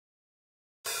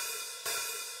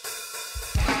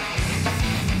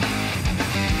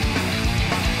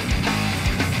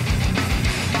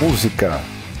música,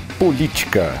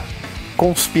 política,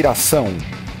 conspiração,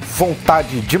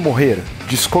 vontade de morrer,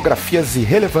 discografias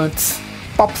irrelevantes,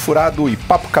 papo furado e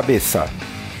papo cabeça.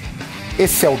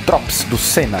 Esse é o Drops do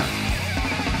Scena.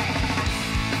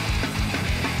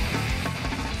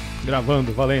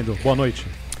 Gravando, valendo. Boa noite.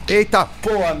 Eita,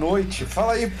 boa noite.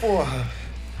 Fala aí, porra.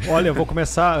 Olha, eu vou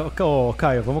começar... Ô,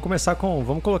 Caio, vamos começar com...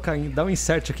 Vamos colocar... Dar um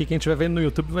insert aqui. Quem estiver vendo no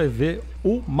YouTube vai ver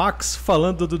o Max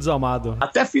falando do Desalmado.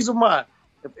 Até fiz uma...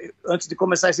 Antes de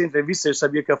começar essa entrevista, eu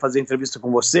sabia que eu ia fazer entrevista com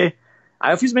você.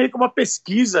 Aí eu fiz meio que uma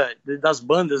pesquisa das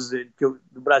bandas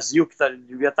do Brasil que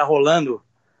devia estar rolando.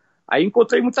 Aí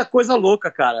encontrei muita coisa louca,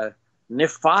 cara.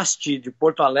 Nefaste, de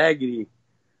Porto Alegre.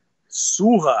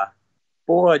 Surra.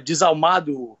 Porra,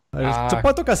 Desalmado. Você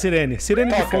pode tocar sirene.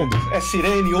 Sirene de fundo. É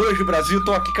sirene. Hoje, Brasil,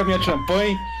 tô aqui com a minha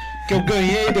champanhe, que eu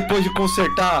ganhei depois de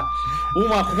consertar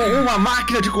uma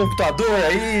máquina de computador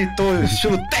aí. Tô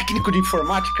estilo técnico de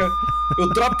informática. O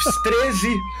Drops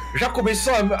 13 já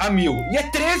começou a 1000. E é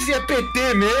 13, é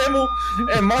PT mesmo.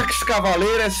 É Marques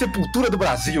Cavaleiro, é Sepultura do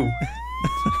Brasil.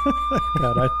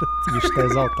 Caralho, o bicho tá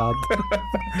exaltado.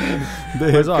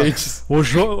 Beleza, ó,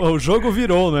 o jogo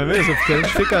virou, não é mesmo? Porque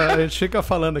a gente fica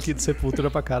falando aqui de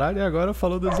Sepultura pra caralho e agora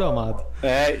falou do Desalmado.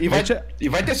 É, e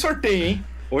vai ter sorteio, hein?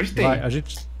 Hoje tem.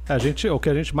 O que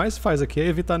a gente mais faz aqui é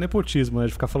evitar nepotismo, né?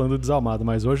 De ficar falando do Desalmado,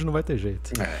 mas hoje não vai ter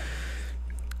jeito.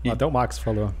 Até o Max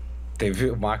falou. Teve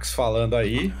o Max falando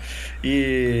aí.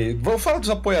 E vamos falar dos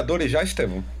apoiadores já,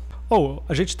 Estevam?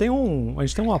 A gente tem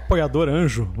um apoiador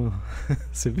anjo.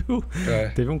 Você viu? É.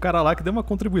 Teve um cara lá que deu uma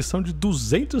contribuição de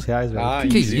R$200, velho. Ah,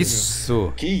 que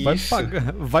isso? Que vai isso?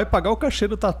 Vai pagar o cachê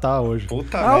do Tatá hoje.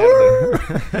 Puta merda.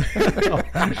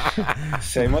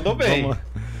 Você aí mandou bem.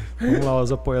 Vamos lá,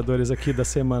 os apoiadores aqui da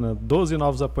semana. 12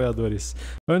 novos apoiadores.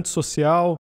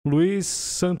 Antissocial, Luiz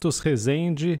Santos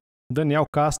Rezende, Daniel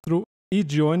Castro,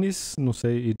 Idionis, não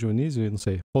sei, Dionísio, não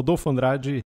sei. Rodolfo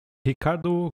Andrade,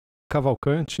 Ricardo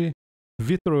Cavalcante,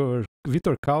 Vitor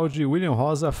Caldi, William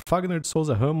Rosa, Fagner de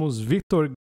Souza Ramos, Victor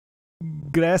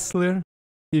Gressler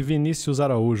e Vinícius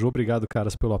Araújo. Obrigado,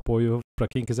 caras, pelo apoio. Para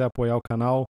quem quiser apoiar o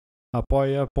canal,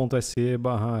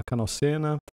 Apoia.se/Canal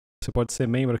Scena. Você pode ser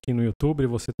membro aqui no YouTube,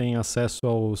 você tem acesso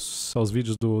aos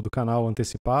vídeos do canal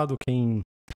antecipado. Quem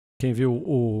viu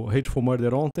o Hateful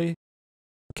Murder ontem,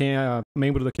 quem é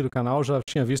membro daqui do canal já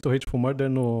tinha visto o Hateful Murder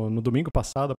no domingo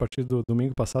passado. A partir do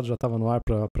domingo passado já estava no ar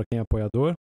para quem é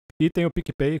apoiador. E tem o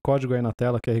PicPay, código aí na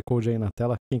tela, QR Code aí na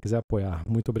tela, quem quiser apoiar.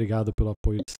 Muito obrigado pelo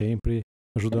apoio de sempre,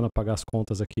 ajudando a pagar as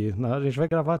contas aqui. A gente vai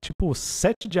gravar tipo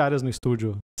 7 diárias no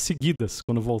estúdio, seguidas,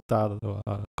 quando voltar,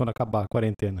 quando acabar a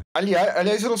quarentena.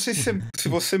 Aliás, eu não sei se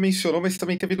você mencionou, mas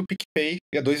também teve do PicPay.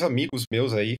 E 2 amigos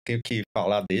meus aí, tenho que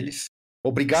falar deles.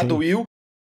 Obrigado, Sim. Will,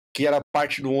 que era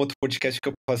parte de um outro podcast que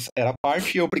eu era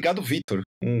parte, e obrigado, Vitor.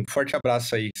 Um forte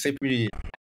abraço aí. Sempre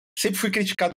fui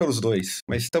criticado pelos dois,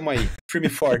 mas estamos aí, firme e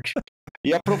forte.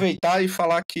 E aproveitar e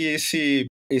falar que esse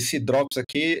Drops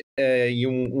aqui é em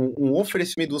um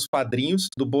oferecimento dos padrinhos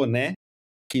do boné,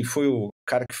 que foi o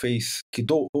cara que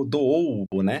doou o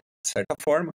boné, de certa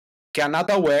forma, que é a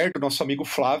Nadaware, do nosso amigo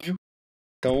Flávio.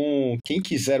 Então, quem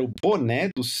quiser o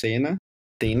boné do Scena,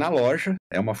 tem na loja,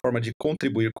 é uma forma de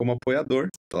contribuir como apoiador,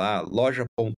 lá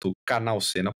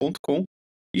loja.canalscena.com.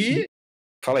 E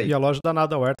fala aí. E a loja da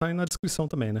Nadaware tá aí na descrição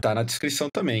também, né? Tá na descrição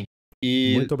também.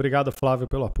 E muito obrigado, Flávio,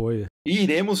 pelo apoio. E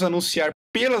iremos anunciar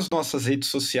pelas nossas redes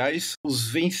sociais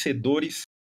os vencedores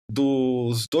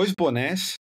dos 2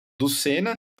 bonés do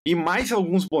Scena e mais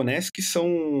alguns bonés que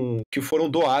foram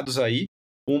doados aí.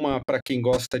 Uma para quem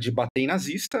gosta de bater em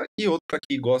nazista e outra para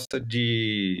quem gosta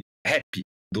de rap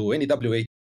do NWA.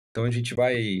 Então a gente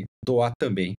vai doar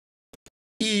também.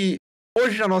 E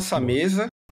hoje na nossa mesa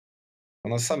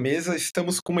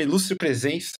estamos com uma ilustre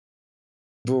presença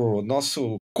do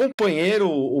nosso companheiro,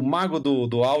 o mago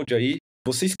do áudio aí.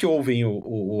 Vocês que ouvem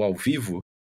o ao vivo,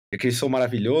 aquele som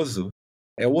maravilhoso,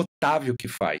 é o Otavio que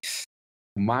faz.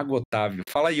 O mago Otavio.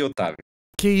 Fala aí, Otavio.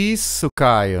 Que isso,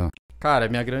 Caio? Cara,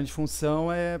 minha grande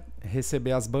função é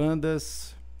receber as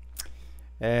bandas,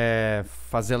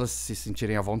 fazê-las se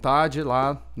sentirem à vontade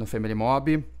lá no Family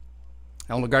Mob.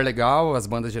 É um lugar legal, as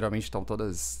bandas geralmente estão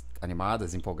todas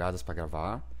animadas, empolgadas pra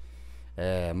gravar.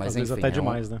 Mas às vezes enfim, até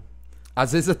demais, né?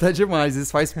 Às vezes até demais,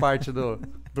 isso faz parte do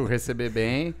receber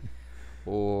bem.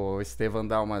 O Estevam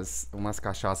dá umas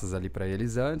cachaças ali pra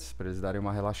eles antes, pra eles darem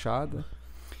uma relaxada.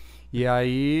 E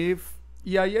aí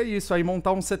é isso, aí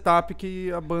montar um setup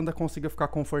que a banda consiga ficar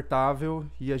confortável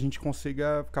e a gente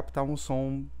consiga captar um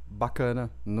som bacana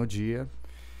no dia.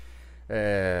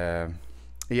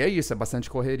 E é isso, é bastante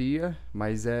correria,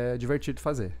 mas é divertido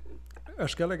fazer.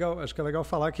 Acho que é legal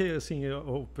falar que, assim,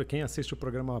 quem assiste o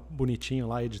programa bonitinho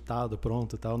lá, editado,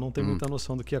 pronto e tal, não tem muita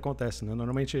noção do que acontece, né?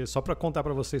 Normalmente, só para contar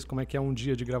para vocês como é que é um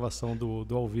dia de gravação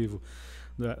do ao vivo.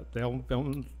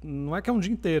 Não é que é um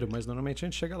dia inteiro, mas normalmente a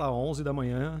gente chega lá às 11 da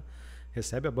manhã,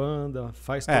 recebe a banda,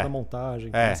 faz toda a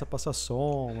montagem, começa a passar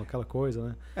som, aquela coisa,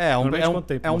 né? Quanto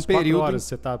tempo? É um Umas período... 4 horas de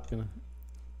setup, né?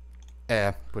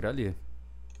 Por ali.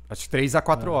 Acho que 3 a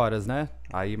 4 horas, né?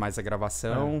 Aí mais a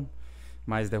gravação,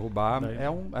 mais derrubar. Daí...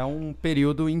 É um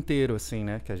período inteiro, assim,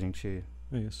 né? Que a gente...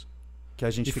 Isso. Que a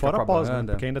gente e fica fora com a pós, banda.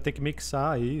 Né? Porque ainda tem que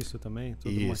mixar isso também.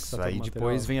 Tudo isso, aí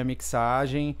depois vem a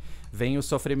mixagem, vem os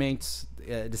sofrimentos,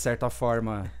 de certa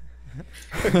forma...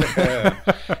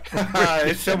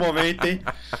 Esse é o momento, hein?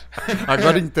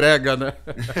 Agora entrega, né?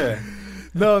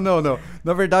 Não.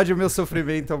 Na verdade, o meu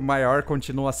sofrimento maior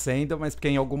continua sendo, mas porque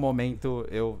em algum momento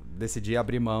eu decidi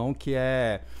abrir mão, que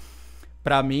é...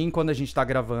 Pra mim, quando a gente tá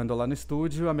gravando lá no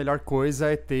estúdio, a melhor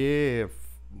coisa é ter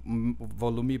o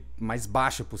volume mais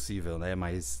baixo possível, né?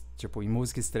 Mas, tipo, em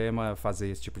música extrema, fazer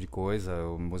esse tipo de coisa,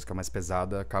 ou música mais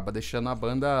pesada, acaba deixando a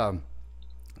banda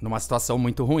numa situação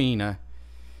muito ruim, né?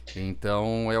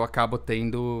 Então, eu acabo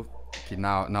tendo, que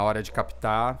na hora de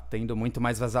captar, tendo muito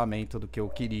mais vazamento do que eu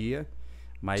queria.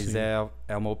 Mas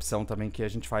é uma opção também que a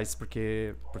gente faz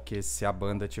porque se a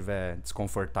banda estiver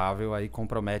desconfortável, aí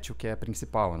compromete o que é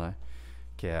principal, né?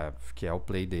 Que é o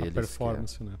play deles. A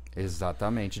performance, né?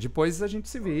 Exatamente. Depois a gente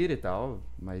se vira e tal,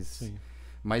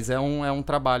 mas é um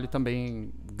trabalho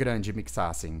também grande mixar,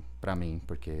 assim, pra mim,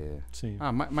 porque... Sim.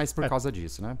 Mas por causa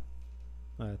disso, né?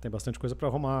 Tem bastante coisa pra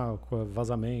arrumar, com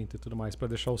vazamento e tudo mais, pra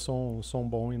deixar o som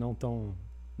bom e não tão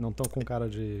com cara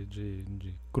de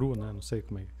cru, né? Não sei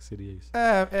como é que seria isso.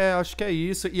 Acho que é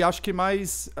isso. E acho que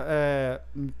mais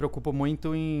me preocupo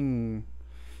muito em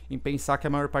pensar que a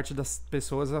maior parte das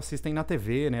pessoas assistem na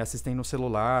TV, né? Assistem no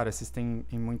celular, assistem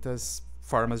em muitas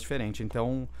formas diferentes.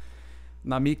 Então,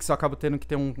 na mix eu acabo tendo que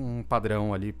ter um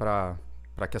padrão ali para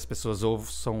que as pessoas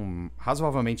ouçam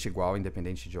razoavelmente igual,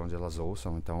 independente de onde elas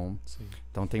ouçam.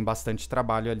 Então tem bastante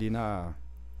trabalho ali na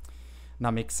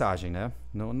mixagem, né?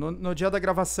 No dia da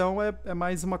gravação é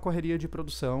mais uma correria de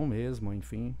produção mesmo,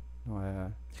 enfim.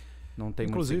 Não tem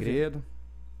muito segredo.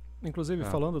 Inclusive,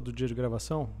 falando do dia de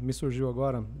gravação, me surgiu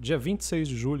agora, dia 26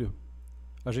 de julho,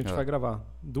 a gente vai gravar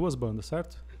 2 bandas,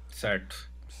 certo?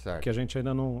 Certo. Que a gente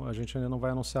ainda não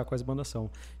vai anunciar quais bandas são.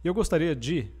 E eu gostaria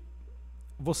de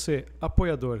você,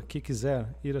 apoiador, que quiser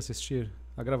ir assistir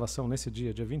a gravação nesse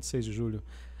dia 26 de julho,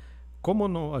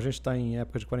 como a gente está em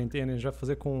época de quarentena, a gente vai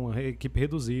fazer com a equipe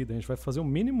reduzida, a gente vai fazer o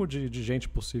mínimo de gente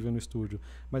possível no estúdio.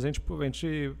 Mas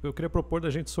eu queria propor da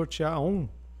gente sortear um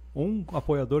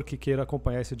apoiador que queira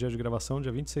acompanhar esse dia de gravação,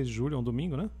 dia 26 de julho, é um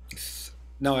domingo, né?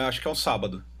 Não, eu acho que é um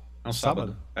sábado. É um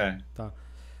sábado? Tá.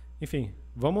 Enfim,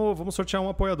 vamos sortear um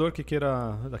apoiador que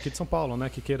queira, daqui de São Paulo, né?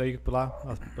 Que queira ir lá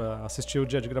assistir o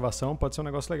dia de gravação, pode ser um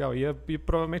negócio legal. E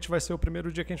provavelmente vai ser o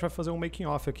primeiro dia que a gente vai fazer um making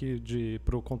off aqui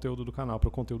pro conteúdo do canal,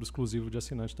 pro conteúdo exclusivo de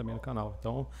assinante também no canal.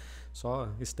 Então, só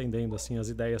estendendo assim as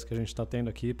ideias que a gente está tendo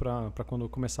aqui para quando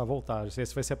começar a voltar.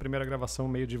 Essa vai ser a primeira gravação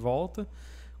meio de volta,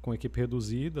 com equipe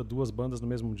reduzida, 2 bandas no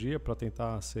mesmo dia para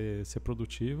tentar ser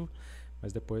produtivo.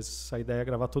 Mas depois a ideia é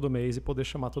gravar todo mês e poder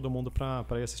chamar todo mundo para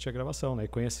ir assistir a gravação, né? E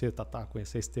conhecer Tatá,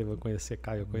 conhecer Estevam, conhecer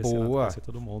Caio, conhecer Renato, conhecer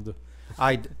todo mundo.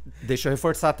 Deixa eu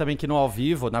reforçar também que no ao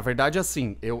vivo, na verdade,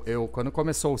 assim, eu quando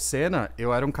começou o Scena,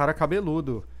 eu era um cara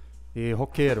cabeludo e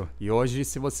roqueiro. E hoje,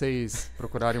 se vocês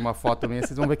procurarem uma foto minha,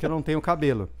 vocês vão ver que eu não tenho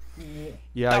cabelo.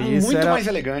 E tá aí, muito mais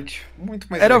elegante. Muito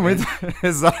mais era elegante. muito...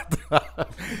 Exato.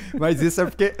 Mas isso é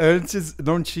porque antes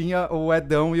não tinha o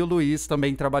Edão e o Luiz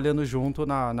também trabalhando junto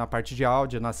na parte de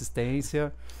áudio, na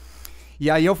assistência. E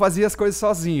aí eu fazia as coisas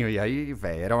sozinho. E aí,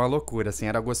 velho, era uma loucura, assim,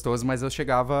 era gostoso, mas eu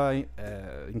chegava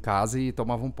em casa e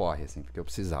tomava um porre, assim, porque eu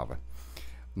precisava.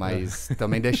 Mas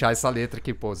também deixar essa letra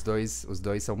que, pô, os dois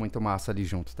são muito massa ali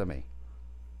junto também.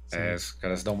 Os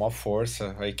caras dão uma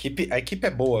força. A equipe é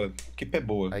boa. A equipe é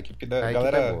boa. A equipe da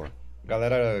galera, é boa.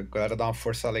 Galera dá uma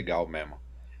força legal mesmo.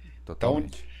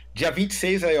 Totalmente. Então, dia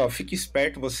 26 aí, ó, fique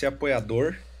esperto, você é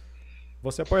apoiador.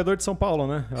 Você é apoiador de São Paulo,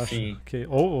 né? Sim.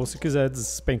 Ou se quiser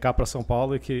despencar para São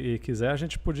Paulo e quiser, a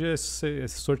gente podia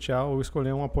sortear ou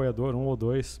escolher um apoiador, 1 ou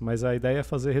 2. Mas a ideia é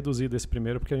fazer reduzido esse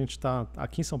primeiro, porque a gente tá...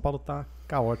 Aqui em São Paulo tá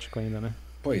caótico ainda, né?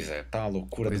 Pois é, tá uma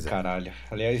loucura do caralho.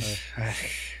 Aliás...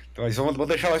 Mas vamos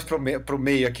deixar mais pro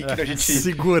meio aqui que a gente...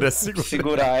 Segura.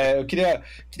 Segurar. Eu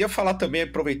queria falar também,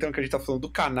 aproveitando que a gente tá falando do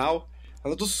canal,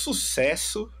 falar do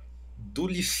sucesso do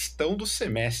listão do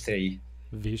semestre aí.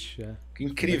 Vixe,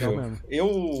 Incrível.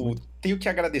 Eu tenho que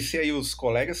agradecer aí os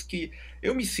colegas que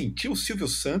eu me senti o Silvio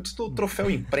Santos no troféu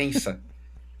imprensa.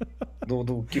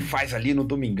 do que faz ali no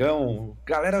domingão.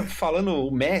 Galera falando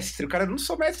o mestre, o cara, eu não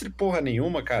sou mestre porra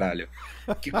nenhuma, caralho.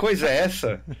 Que coisa é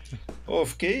essa? Pô,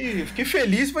 fiquei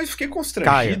feliz, mas fiquei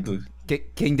constrangido. Caio,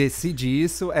 quem decide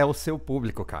isso é o seu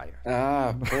público, Caio.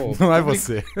 Ah, pô. Não é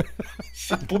você.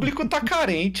 Esse público tá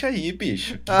carente aí,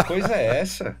 bicho. Que coisa é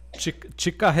essa?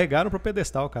 Te carregaram pro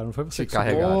pedestal, cara. Não foi você que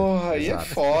carregaram. Porra, aí é Exato.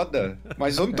 foda.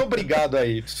 Mas muito obrigado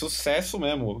aí. Sucesso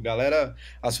mesmo. Galera,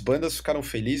 as bandas ficaram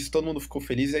felizes, todo mundo ficou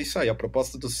feliz. É isso aí. A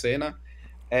proposta do Scena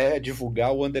é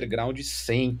divulgar o underground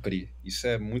sempre. Isso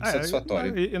é muito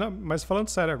satisfatório. Mas falando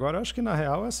sério agora, eu acho que na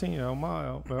real, assim,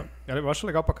 eu acho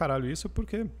legal pra caralho isso,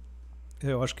 porque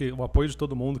eu acho que o apoio de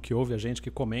todo mundo que ouve a gente, que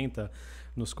comenta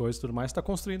nos coisas e tudo mais, está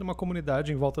construindo uma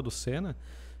comunidade em volta do Scena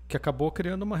que acabou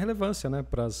criando uma relevância, né?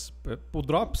 O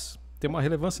Drops tem uma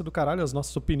relevância do caralho, as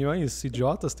nossas opiniões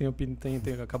idiotas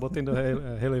acabou tendo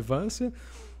relevância.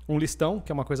 Um listão,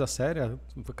 que é uma coisa séria,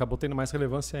 acabou tendo mais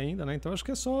relevância ainda, né? Então acho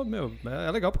que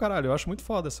é legal pro caralho. Eu acho muito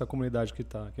foda essa comunidade que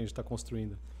a gente tá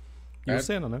construindo. E o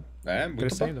Scena, né?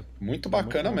 Muito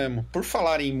bacana mesmo. Por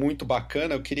falar em muito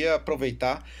bacana, eu queria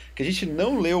aproveitar que a gente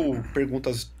não leu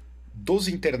perguntas dos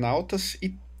internautas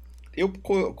e eu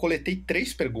coletei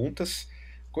 3 perguntas,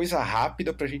 coisa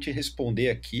rápida pra gente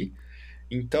responder aqui.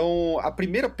 Então, a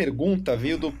primeira pergunta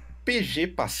veio do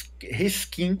PG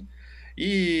Reskin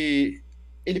e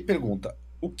ele pergunta: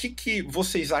 o que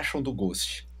vocês acham do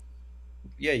Ghost?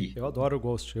 E aí? Eu adoro o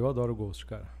Ghost,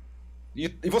 cara.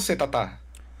 E você, Tatá?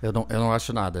 Eu não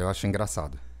acho nada, eu acho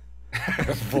engraçado.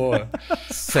 Boa.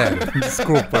 Sério,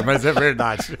 desculpa, mas é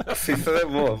verdade.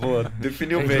 Boa.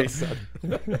 Definiu bem.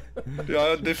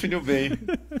 Definiu bem.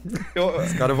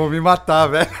 Os caras vão me matar,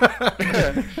 velho.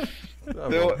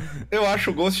 Eu acho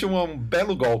o Ghost um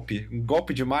belo golpe. Um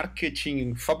golpe de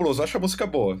marketing fabuloso. Eu acho a música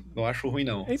boa. Não acho ruim,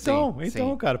 não.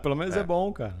 Então, cara, pelo menos é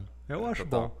bom, cara. Eu acho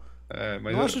bom.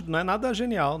 Não é nada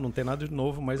genial, não tem nada de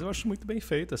novo, mas eu acho muito bem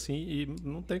feito, assim, e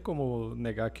não tem como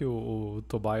negar que o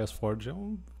Tobias Ford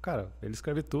cara, ele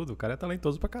escreve tudo, o cara é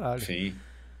talentoso pra caralho. Sim.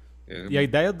 E a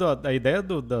ideia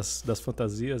das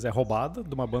fantasias é roubada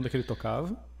de uma banda que ele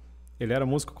tocava. Ele era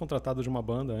músico contratado de uma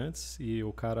banda antes e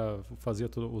o cara fazia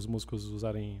os músicos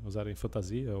usarem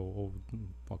fantasia ou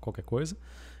qualquer coisa.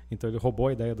 Então ele roubou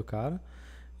a ideia do cara.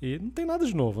 E não tem nada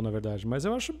de novo, na verdade, mas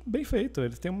eu acho bem feito.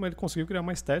 Ele conseguiu criar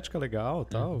uma estética legal e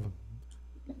tal.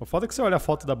 O foda é que você olha a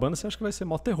foto da banda, você acha que vai ser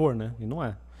mó terror, né? E não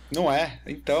é. Não é,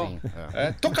 então.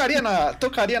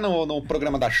 Tocaria no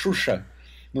programa da Xuxa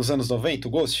nos anos 90,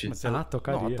 o Ghost?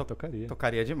 Tocaria.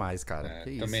 Tocaria demais, cara.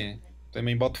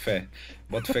 Também boto fé.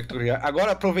 Que tocaria.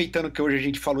 Agora, aproveitando que hoje a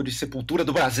gente falou de Sepultura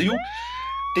do Brasil,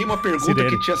 tem uma pergunta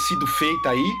que tinha sido feita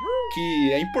aí,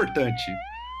 que é importante.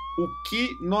 O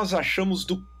que nós achamos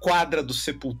do quadra do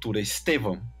Sepultura,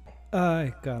 Estevam? Ai,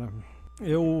 cara,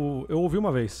 eu ouvi uma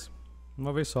vez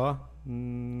só,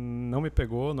 não me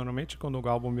pegou. Normalmente quando o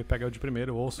álbum me pega de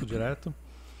primeiro eu ouço direto,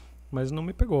 mas não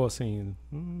me pegou, assim,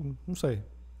 não sei.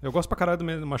 Eu gosto pra caralho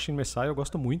do Machine Messiah, eu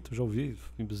gosto muito, já ouvi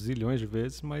zilhões de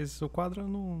vezes, mas o quadra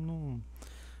não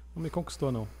me conquistou,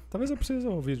 não. Talvez eu precise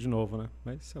ouvir de novo, né?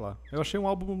 Mas, sei lá. Eu achei um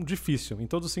álbum difícil, em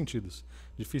todos os sentidos.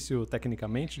 Difícil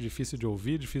tecnicamente, difícil de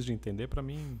ouvir, difícil de entender. Pra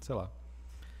mim, sei lá.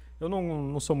 Eu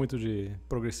não sou muito de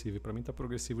progressivo. Pra mim tá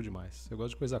progressivo demais. Eu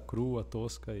gosto de coisa crua,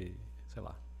 tosca e... sei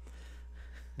lá.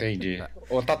 Entendi.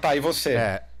 Ô, Tatá, e você?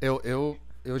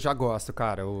 Eu já gosto,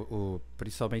 cara.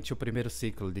 Principalmente o primeiro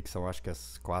ciclo ali, que são, acho que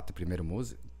as 4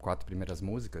 primeiras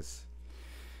músicas...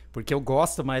 Porque eu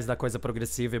gosto mais da coisa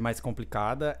progressiva e mais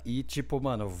complicada. E, tipo,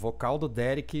 mano, o vocal do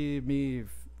Derek me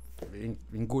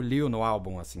engoliu no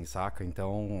álbum, assim, saca?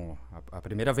 Então, a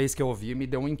primeira vez que eu ouvi me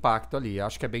deu um impacto ali.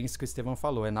 Acho que é bem isso que o Estevam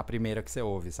falou. É na primeira que você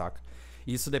ouve, saca?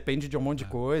 Isso depende de um monte de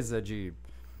coisa,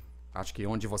 acho que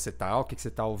onde você tá, o que você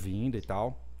tá ouvindo e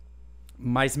tal.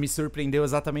 Mas me surpreendeu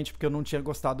exatamente porque eu não tinha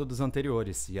gostado dos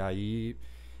anteriores. E aí,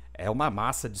 é uma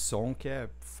massa de som que é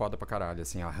foda pra caralho,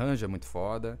 assim. Arranjo é muito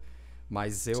foda.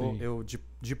 Mas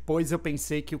depois eu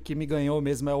pensei que o que me ganhou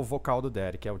mesmo é o vocal do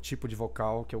Derek. É o tipo de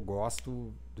vocal que eu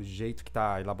gosto, do jeito que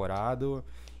tá elaborado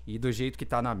e do jeito que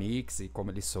tá na mix e como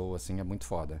ele soa, assim, é muito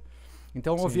foda.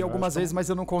 Então eu ouvi algumas vezes, mas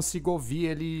eu não consigo ouvir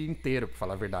ele inteiro, pra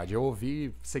falar a verdade. Eu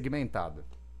ouvi segmentado.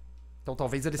 Então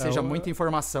talvez ele seja muita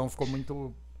informação, ficou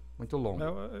muito longo.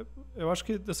 Eu acho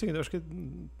que, assim,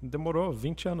 demorou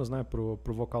 20 anos, né, pro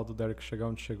vocal do Derek chegar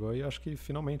onde chegou, e acho que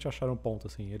finalmente acharam um ponto,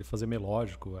 assim, ele fazer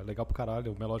melódico, é legal pro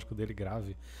caralho, o melódico dele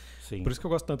grave. Sim. Por isso que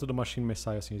eu gosto tanto do Machine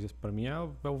Messiah, assim, pra mim é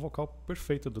o vocal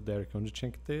perfeito do Derek, onde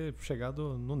tinha que ter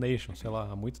chegado no Nation, sei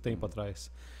lá, há muito tempo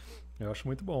atrás. Eu acho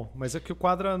muito bom. Mas é que o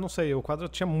quadra, não sei, o quadra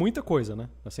tinha muita coisa, né,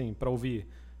 assim, pra ouvir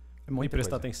É muita e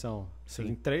prestar coisa. atenção. Você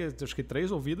Sim. tem acho que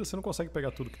 3 ouvidas, você não consegue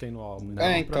pegar tudo que tem no álbum.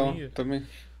 Né? Então, Mim,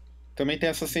 também tem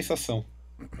essa sensação.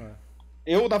 É.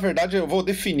 Eu, na verdade, eu vou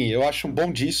definir. Eu acho um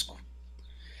bom disco,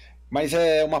 mas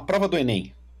é uma prova do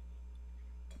Enem.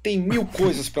 Tem 1000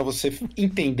 coisas pra você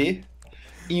entender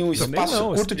em um Também espaço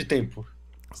não, curto de tempo.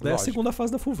 Isso daí é a segunda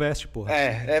fase da Fulvestre, porra.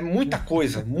 É muita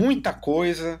coisa, muita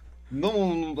coisa.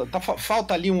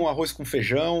 Falta ali um arroz com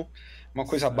feijão, uma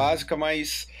coisa básica,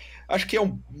 mas acho que é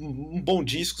um bom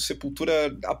disco.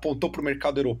 Sepultura apontou pro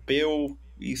mercado europeu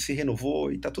e se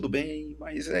renovou e tá tudo bem,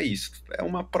 mas é isso. É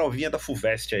uma provinha da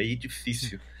Fulvestre aí,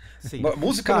 difícil. Sim.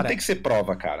 Música Cara, não tem que ser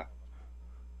prova, cara.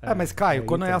 mas Caio, aí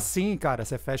quando é tem. assim, cara,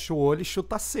 você fecha o olho e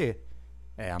chuta C.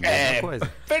 É a mesma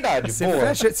coisa. Verdade, Você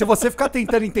boa. se você ficar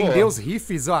tentando entender Boa. os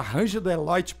riffs, o arranjo do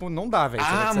Eloy, tipo, não dá, velho. Você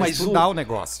Ah, precisa mas estudar o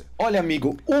negócio. Olha,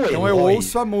 amigo, o Então eu Eloy...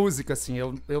 ouço a música, assim,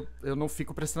 eu não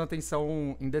fico prestando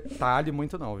atenção em detalhe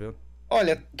muito não, viu?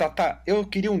 Olha, Tata, eu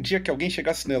queria um dia que alguém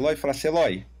chegasse no Eloy e falasse,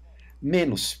 Eloy,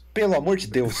 menos, pelo amor de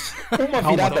Deus. Uma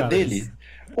virada cara. dele...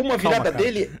 Uma virada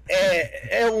dele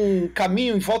é um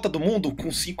caminho em volta do mundo com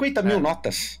 50 mil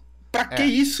notas. Pra que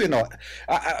isso, Eloy?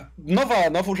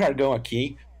 Novo jargão aqui,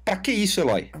 hein? Pra que isso,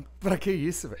 Eloy? Pra que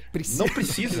isso, velho? Não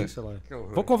precisa. Isso, Eloy. Que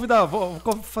horror. Vou convidar, vou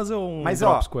fazer um Mas,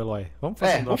 drops ó, com o Eloy. Vamos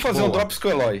fazer um Vamos drops. fazer um Boa. drops com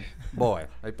o Eloy. Boa,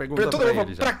 aí pergunta Todo pra mundo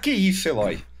ele já. pra que isso,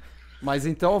 Eloy? Mas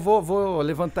então eu vou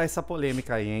levantar essa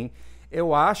polêmica aí, hein?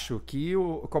 Eu acho que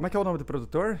o... Como é que é o nome do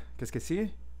produtor? Que eu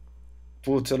esqueci?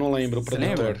 Putz, eu não lembro o Você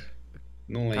produtor. lembra?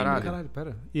 Não lembro. Caralho.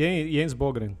 Pera. Jens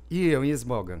Bogren. E o Ian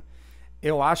Morgan.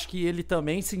 Eu acho que ele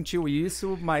também sentiu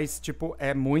isso, mas, tipo,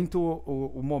 é muito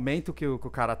o momento que o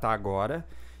cara tá agora.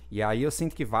 E aí eu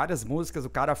sinto que várias músicas, o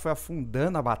cara foi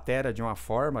afundando a bateria de uma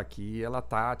forma que ela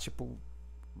tá, tipo,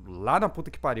 lá na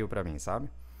puta que pariu pra mim, sabe?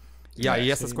 E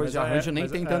aí essas sim, coisas de mas arranjo nem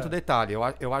mas tem tanto detalhe.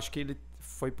 Eu acho que ele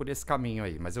foi por esse caminho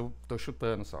aí, mas eu tô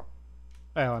chutando só.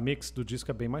 A mix do disco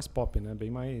é bem mais pop, né?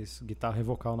 Bem mais guitarra e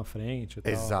vocal na frente e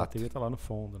tal. Exato. A bateria tá lá no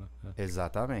fundo, né?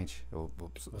 Exatamente.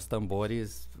 Os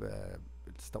tambores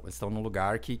estão num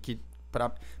lugar que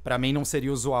pra mim não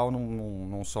seria usual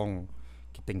num som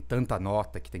que tem tanta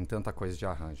nota, que tem tanta coisa de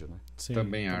arranjo, né? Sim,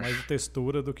 Também tá acho. mais de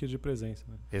textura do que de presença,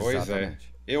 né? Pois é.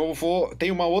 Tem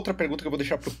uma outra pergunta que eu vou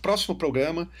deixar pro próximo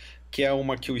programa, que é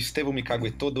uma que o Estevam me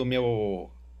caguetou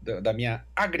da minha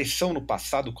agressão no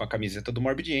passado com a camiseta do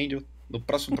Morbid Angel. No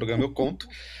próximo programa eu conto.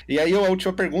 E aí a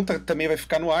última pergunta também vai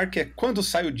ficar no ar, que é quando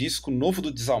sai o disco novo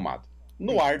do Desalmado?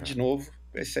 No ar de novo.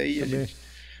 Esse aí a gente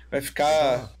vai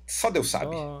ficar... Só Deus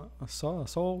sabe.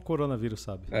 Só o coronavírus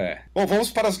sabe. Bom,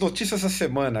 vamos para as notícias da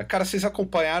semana. Cara, vocês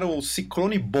acompanharam o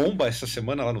ciclone bomba essa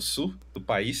semana lá no sul do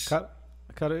país? Cara,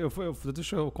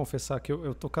 deixa eu confessar que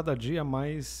eu tô cada dia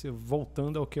mais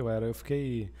voltando ao que eu era. Eu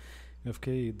fiquei...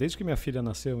 Desde que minha filha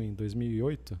nasceu em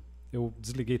 2008, eu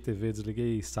desliguei TV,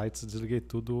 desliguei sites, desliguei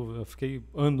tudo. Eu fiquei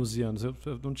anos e anos. Eu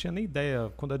não tinha nem ideia.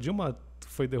 Quando a Dilma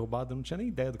foi derrubada, eu não tinha nem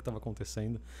ideia do que estava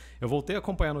acontecendo. Eu voltei a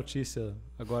acompanhar a notícia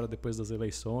agora, depois das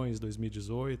eleições,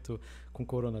 2018, com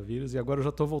coronavírus. E agora eu já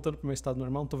estou voltando para o meu estado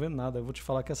normal, não estou vendo nada. Eu vou te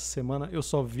falar que essa semana eu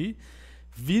só vi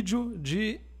vídeo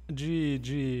de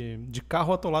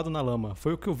carro atolado na lama.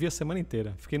 Foi o que eu vi a semana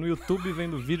inteira. Fiquei no YouTube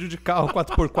vendo vídeo de carro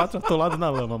 4x4 atolado na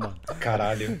lama, mano.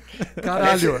 Caralho.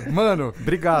 Mano,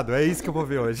 obrigado. É isso que eu vou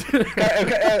ver hoje.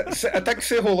 Até que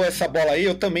você rolou essa bola aí,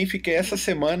 eu também fiquei essa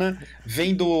semana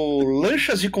vendo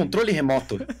lanchas de controle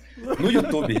remoto no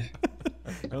YouTube.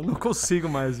 Eu não consigo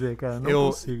mais ver, cara. Não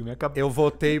consigo. Eu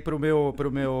voltei pro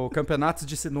meu campeonato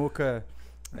de sinuca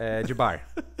de bar.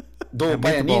 Do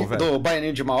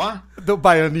Baianinho de Mauá? Do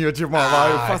Baianinho de Mauá.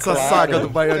 Eu faço claro. a saga do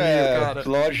Baianinho, cara.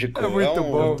 Lógico. É muito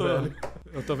bom, velho.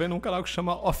 Eu tô vendo um canal que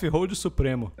chama Off-Road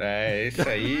Supremo. Esse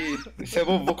aí eu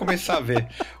vou começar a ver.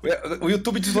 O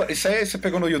YouTube isso aí você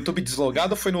pegou no YouTube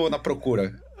deslogado ou foi na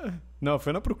procura? Não,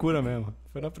 foi na procura mesmo.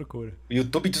 Foi na procura. O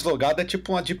YouTube deslogado é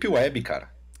tipo uma Deep Web, cara.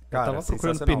 Eu tava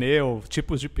procurando pneu,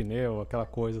 tipos de pneu, aquela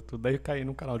coisa, tudo. Daí eu caí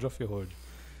num canal de off-road.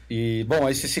 E, bom,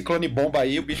 esse ciclone bomba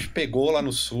aí, o bicho pegou lá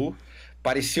no sul.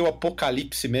 Parecia o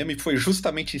apocalipse mesmo, e foi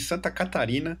justamente em Santa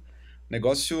Catarina.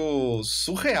 Negócio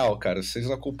surreal, cara. Vocês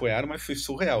não acompanharam, mas foi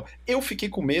surreal. Eu fiquei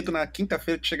com medo na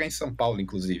quinta-feira de chegar em São Paulo,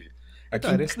 inclusive.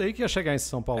 Era esse daí que ia chegar em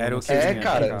São Paulo. Era o que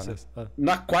cara.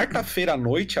 Na quarta-feira à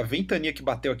noite, a ventania que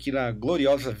bateu aqui na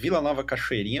gloriosa Vila Nova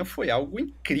Cachoeirinha foi algo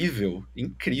incrível.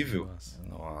 Incrível.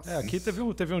 Nossa. Aqui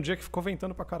teve um dia que ficou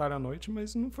ventando pra caralho à noite,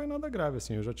 mas não foi nada grave,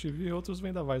 assim. Eu já tive outros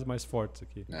vendavais mais fortes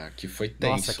aqui. Aqui foi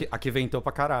tenso. Nossa, aqui ventou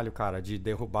pra caralho, cara. De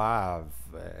derrubar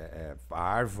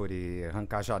árvore,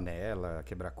 arrancar janela,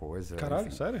 quebrar coisa. Caralho,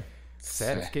 enfim. sério?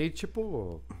 Sério, fiquei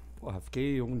tipo... porra,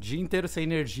 fiquei um dia inteiro sem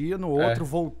energia, no outro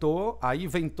voltou, aí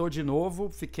ventou de novo,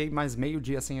 fiquei mais meio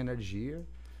dia sem energia.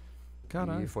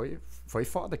 Caralho. E foi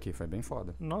foda aqui, foi bem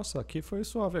foda. Nossa, aqui foi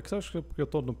suave. Aqui, você acha que porque eu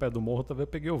tô no pé do morro, talvez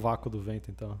eu peguei o vácuo do vento,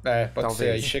 então. Pode Talvez. ser.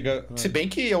 Aí chega. Se bem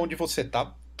que onde você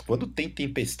tá, quando tem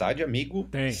tempestade, amigo,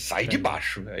 sai de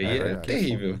baixo. Aí é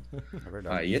terrível. É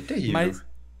verdade. Aí é terrível.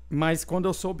 Mas quando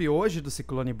eu soube hoje do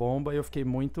ciclone bomba, eu fiquei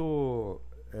muito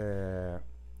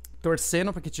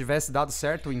torcendo para que tivesse dado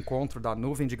certo o encontro da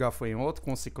nuvem de gafanhoto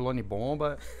com o ciclone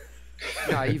bomba.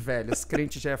 E aí, velho, os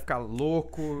crentes já iam ficar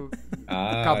louco.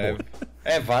 Acabou.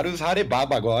 Vários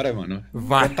harebaba agora, mano.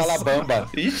 Vários. Talabamba.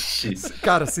 Ixi.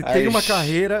 Cara, se tem uma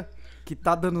carreira que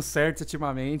tá dando certo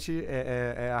ultimamente,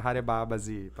 é a harebabas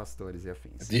e pastores e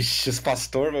afins. Ixi, os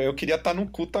pastores, eu queria estar num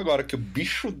culto agora, que o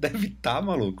bicho deve estar,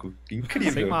 maluco.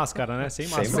 Incrível. Sem máscara, né? Sem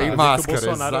máscara. Sem máscara, o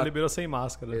Bolsonaro exato. liberou sem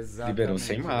máscara. Exatamente, Liberou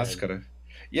sem velho. máscara.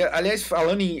 E, aliás,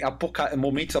 falando em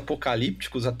momentos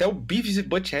apocalípticos, até o Beavis e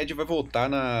Butthead vai voltar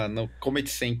no Comedy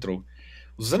Central.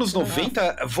 Os anos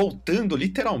 90 voltando,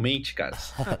 literalmente, cara.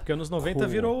 Porque anos 90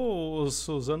 virou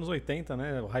os anos 80,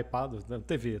 né? O hypado.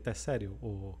 Teve até sério.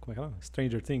 Como é que é?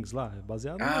 Stranger Things lá.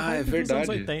 Baseado no é verdade. dos anos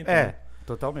 80. É,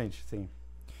 totalmente, sim.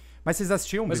 Mas vocês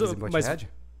assistiam Beavis e Butthead?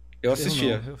 Eu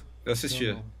assistia. Eu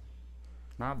Eu não.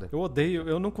 Nada. Eu odeio,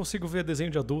 eu não consigo ver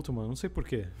desenho de adulto, mano. Não sei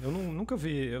porquê. Nunca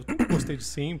vi. Eu nunca gostei de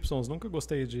Simpsons, nunca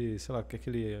gostei de, sei lá,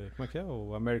 aquele. Como é que é?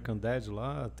 O American Dad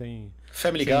lá. Tem.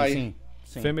 Family Guy.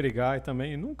 Sim. Family Guy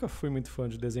também. Nunca fui muito fã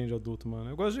de desenho de adulto,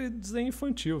 mano. Eu gosto de desenho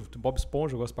infantil. Bob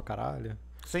Esponja eu gosto pra caralho.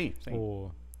 Sim.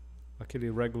 Aquele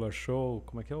Regular Show.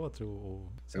 Como é que é outro?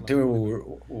 Eu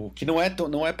tenho o que não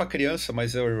é pra criança,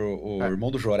 mas é o Irmão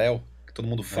do Jorel. Que todo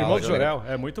mundo fala. Irmão do Jorel,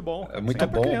 é muito bom. É muito bom. É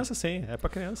pra criança, sim. É pra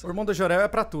criança. O Irmão do Jorel é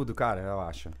pra tudo, cara, eu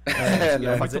acho.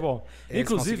 É muito bom. Eles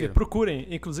Inclusive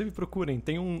conseguiram. procurem.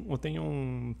 Tem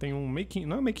um making,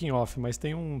 não é making off, mas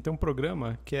tem um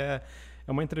programa que é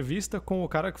uma entrevista com o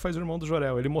cara que faz o Irmão do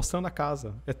Jorel, ele mostrando a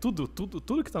casa. É tudo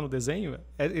que tá no desenho,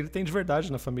 ele tem de verdade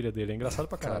na família dele. É engraçado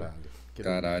pra caralho.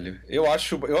 Caralho. Eu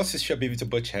assisti a Beavis e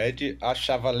Butthead,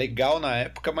 achava legal na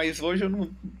época, mas hoje eu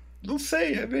não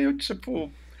sei, é meio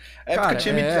tipo...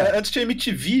 Cara, antes tinha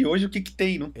MTV, hoje o que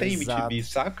tem? Não tem Exato. MTV,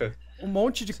 saca? Um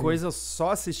monte de coisa eu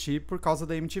só assisti por causa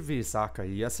da MTV, saca?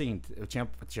 E assim, eu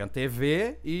tinha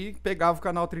TV e pegava o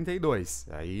canal 32.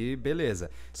 Aí, beleza.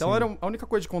 Então a única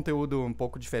coisa de conteúdo um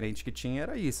pouco diferente que tinha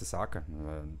era isso, saca?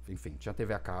 Enfim, tinha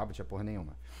TV a cabo, tinha porra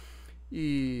nenhuma.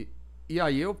 E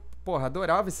aí eu, porra,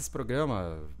 adorava esses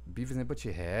programas. Beavis and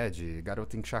Butthead,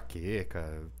 Garota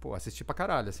Enxaqueca. Pô, assisti pra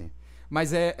caralho, assim.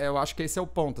 Mas eu acho que esse é o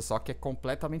ponto, só que é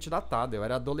completamente datado. Eu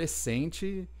era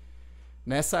adolescente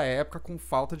nessa época com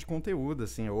falta de conteúdo,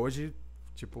 assim. Hoje,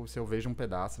 tipo, se eu vejo um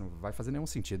pedaço, não vai fazer nenhum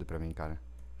sentido pra mim, cara.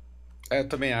 Eu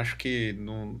também acho que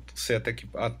não sei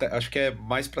acho que é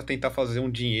mais pra tentar fazer um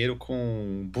dinheiro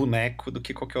com boneco do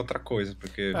que qualquer outra coisa,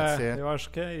 porque Eu acho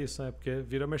que é isso, né? Porque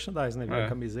vira merchandise, né? Vira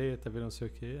camiseta, vira não sei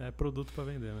o quê. É produto pra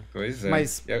vender, né? Pois é.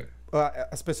 Mas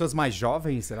as pessoas mais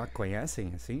jovens, será que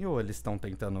conhecem, assim? Ou eles estão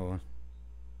tentando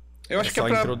eu acho que só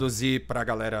é pra introduzir pra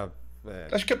galera...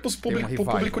 acho que é pro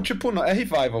público tipo... É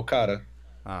revival, cara.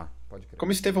 Pode crer. Como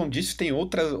o Estevam disse, tem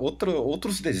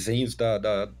outros desenhos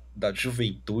da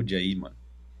juventude aí, mano.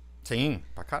 Sim,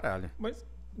 pra caralho. Mas,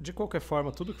 de qualquer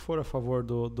forma, tudo que for a favor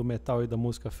do metal e da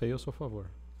música feia, eu sou a favor.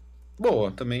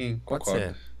 Boa, também Pode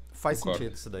concordo. ser. Faz Concordo.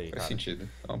 sentido isso daí, Faz cara. sentido.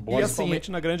 É uma E boa assim,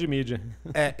 Principalmente na grande mídia.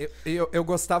 Eu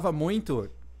gostava muito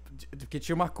que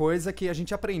tinha uma coisa que a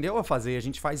gente aprendeu a fazer, a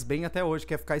gente faz bem até hoje,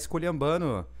 que é ficar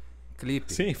escolhambando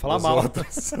clipe. Sim, falar dos mal. outros.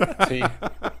 Sim.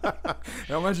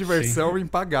 É uma diversão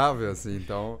impagável, assim,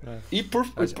 então... E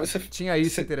Tinha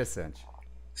isso interessante.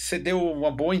 Você deu uma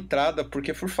boa entrada,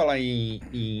 porque por falar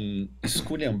em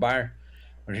esculhambar,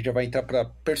 a gente já vai entrar para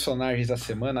personagens da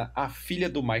semana. A filha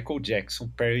do Michael Jackson,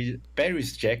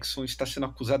 Paris Jackson, está sendo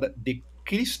acusada de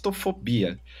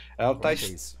cristofobia. Ela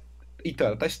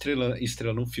está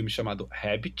estrelando um filme chamado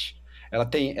Habit. Ela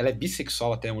é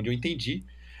bissexual, até onde eu entendi.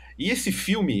 E esse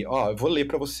filme, eu vou ler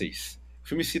para vocês. O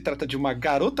filme se trata de uma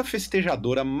garota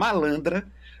festejadora malandra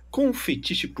com um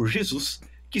fetiche por Jesus,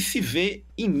 que se vê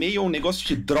em meio a um negócio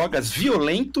de drogas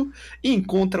violento e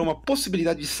encontra uma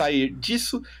possibilidade de sair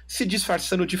disso se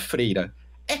disfarçando de freira.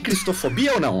 É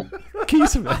cristofobia ou não? Que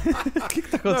isso, velho? O que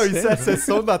tá acontecendo? Não, isso é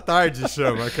sessão da tarde,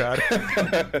 chama, cara.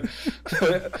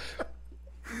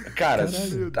 Cara,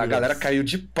 Caralho, a galera caiu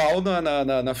de pau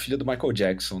na filha do Michael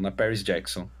Jackson, na Paris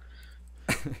Jackson.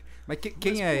 Mas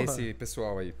quem é esse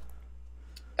pessoal aí?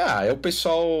 É o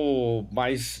pessoal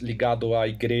mais ligado à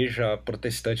igreja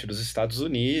protestante dos Estados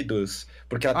Unidos,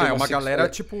 porque ela tem É uma galera,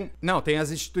 sexualidade... tipo... Não, tem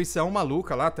as instituições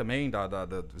malucas lá também,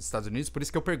 dos Estados Unidos, por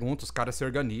isso que eu pergunto, os caras se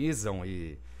organizam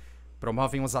e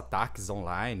promovem os ataques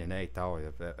online, né, e tal.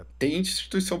 Tem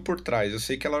instituição por trás. Eu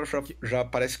sei que ela já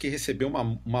parece que recebeu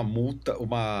uma multa,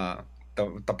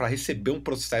 tá para receber um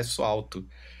processo alto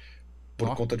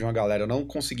por conta de uma galera. Eu não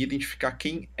consegui identificar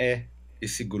quem é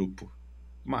esse grupo,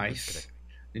 mas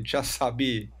a gente já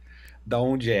sabe da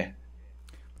onde é.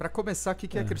 Pra começar, o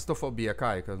que é cristofobia,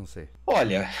 Caio, que eu não sei.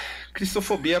 Olha,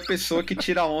 cristofobia é a pessoa que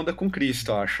tira onda com Cristo,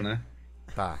 eu acho, né?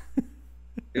 Tá.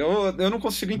 Eu não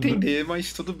consigo entender,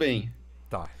 mas tudo bem.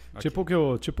 Tá. Tipo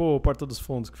o Porta dos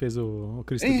Fundos que fez o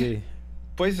Cristo Gay.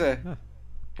 Pois é.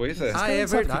 Pois é. Ah, é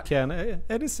verdade. Que é, né?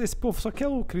 Esse povo só quer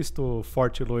o Cristo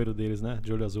forte e loiro deles, né?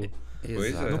 De olho azul.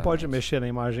 Pois é. Não pode mexer na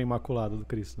imagem imaculada do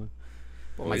Cristo, né?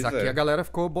 Pô, mas aqui a galera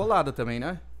ficou bolada também,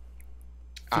 né?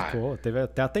 Ficou. Teve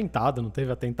até atentado, não teve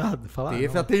atentado?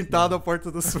 Teve atentado à Porta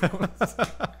dos Fundos.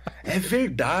 É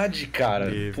verdade,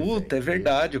 cara. Puta, é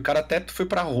verdade. O cara até foi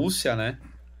pra Rússia, né?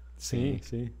 Sim.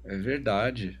 É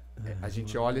verdade. A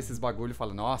gente olha esses bagulho e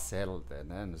fala, nossa,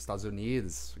 né, nos Estados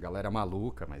Unidos, galera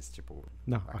maluca, mas tipo...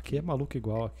 Não, aqui é maluco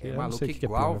igual. Aqui é maluco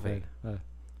igual, velho.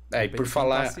 E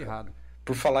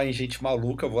por falar em gente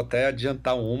maluca, eu vou até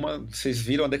adiantar uma. Vocês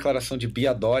viram a declaração de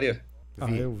Bia Dória?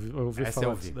 Eu ouvi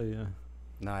falar disso daí.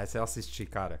 Não, essa eu assisti,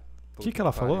 cara. O que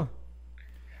ela falou?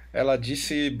 Ela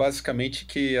disse basicamente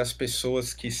que as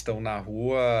pessoas que estão na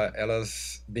rua,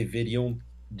 elas deveriam,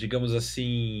 digamos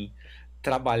assim,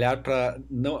 trabalhar para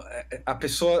não... A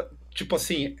pessoa, tipo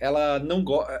assim, ela não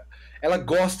ela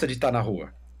gosta de estar na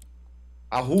rua.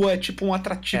 A rua é tipo um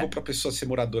atrativo para a pessoa ser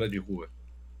moradora de rua.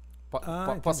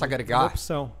 Posso agregar?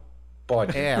 Opção.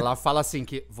 Pode. Ela fala assim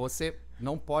que você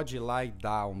não pode ir lá e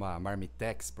dar uma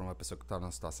marmitex para uma pessoa que está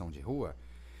numa situação de rua,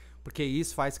 porque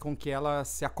isso faz com que ela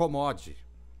se acomode.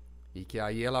 E que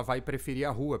aí ela vai preferir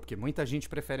a rua, porque muita gente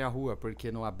prefere a rua, porque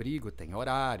no abrigo tem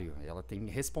horário, ela tem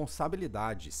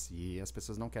responsabilidades, e as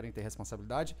pessoas não querem ter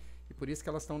responsabilidade, e por isso que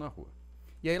elas estão na rua.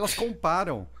 E aí elas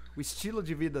comparam o estilo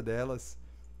de vida delas,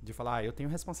 de falar, eu tenho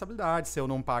responsabilidade, se eu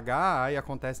não pagar, aí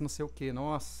acontece não sei o quê.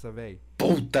 Nossa, velho.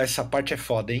 Puta, essa parte é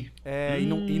foda, hein?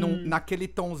 E naquele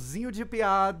tonzinho de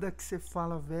piada que você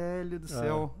fala, velho do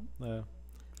céu.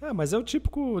 Mas é o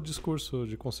típico discurso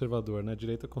de conservador, né?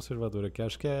 Direita conservadora, que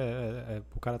acho que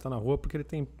o cara tá na rua porque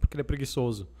ele é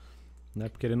preguiçoso, né?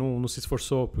 Porque ele não se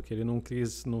esforçou, porque ele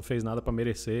não fez nada pra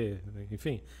merecer,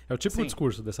 enfim. É o típico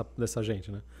discurso dessa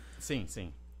gente, né?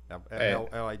 Sim. É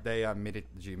a ideia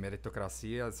de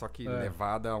meritocracia, só que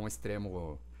levada a um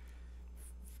extremo...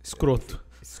 Escroto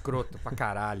pra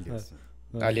caralho, assim.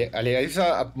 Aliás,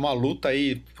 uma luta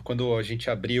aí, quando a gente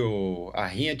abriu a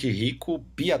Rinha de Rico,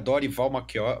 Bia Dória e Val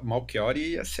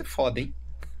Malchiori, ia ser foda, hein?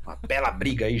 Uma bela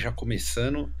briga aí já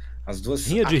começando. As duas.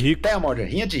 Rinha de Rico. Até a morte.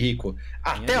 Rinha de Rico.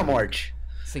 Até a morte.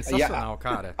 Sensacional,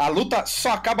 cara. A luta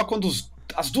só acaba quando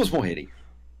as duas morrerem.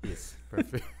 Isso,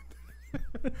 perfeito.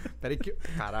 Peraí que...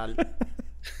 Caralho.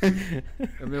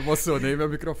 Eu me emocionei, meu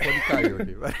microfone caiu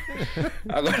aqui.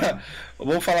 Agora,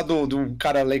 vamos falar do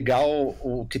cara legal,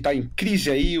 o que tá em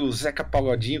crise aí, o Zeca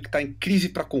Pagodinho, que tá em crise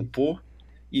pra compor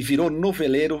e virou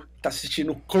noveleiro, tá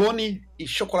assistindo Clone e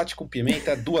Chocolate com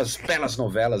Pimenta, duas belas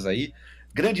novelas aí.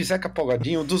 Grande Zeca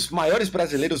Pagodinho, um dos maiores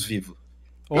brasileiros vivos.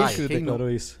 Onde ele declarou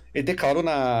isso? Ele declarou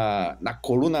na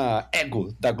coluna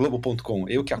Ego da Globo.com,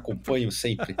 eu que acompanho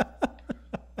sempre.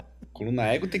 Coluna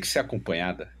Ego tem que ser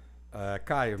acompanhada.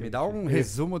 Caio, me dá um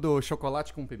resumo do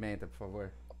Chocolate com Pimenta, por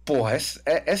favor. Porra,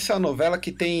 essa é a novela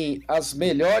que tem as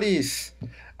melhores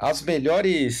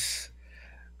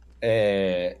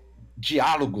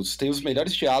diálogos, tem os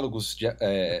melhores diálogos de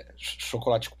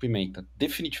Chocolate com Pimenta.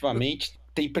 Definitivamente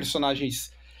tem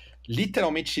personagens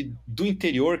literalmente do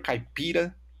interior,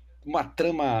 caipira, uma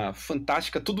trama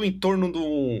fantástica, tudo em torno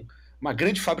de uma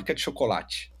grande fábrica de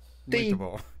chocolate. Tem Muito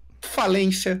bom.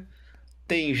 falência,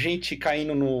 tem gente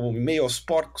caindo no meio aos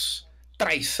porcos,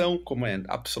 traição, como é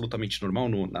absolutamente normal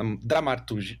na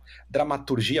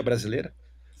dramaturgia brasileira.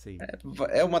 Sim.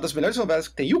 É uma das melhores novelas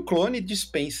que tem. E o Clone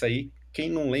dispensa aí. Quem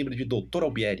não lembra de Doutor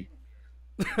Albieri?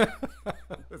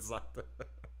 Exato.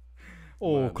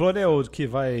 O Clone é o que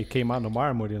vai queimar no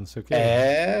mármore, não sei o quê.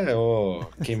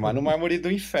 Queimar no mármore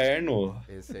do inferno.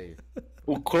 Esse aí.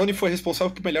 O Clone foi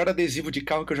responsável pelo melhor adesivo de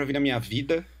carro que eu já vi na minha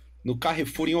vida. No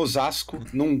Carrefour em Osasco,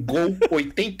 num Gol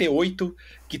 88,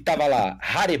 que tava lá,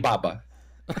 Harebaba.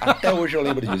 Até hoje eu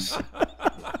lembro disso.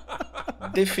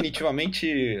 Definitivamente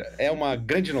é uma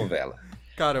grande novela.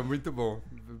 Cara, muito bom.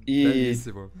 Belíssimo.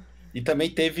 Belíssimo. E também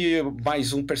teve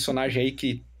mais um personagem aí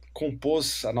que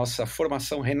compôs a nossa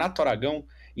formação, Renato Aragão,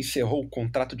 encerrou o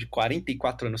contrato de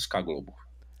 44 anos com a Globo.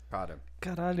 Cara,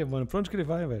 Caralho, mano, pra onde que ele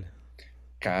vai, velho?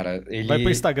 Cara, ele... Vai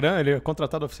pro Instagram, ele é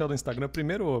contratado oficial do Instagram.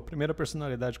 Primeira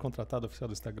personalidade contratada oficial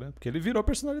do Instagram. Porque ele virou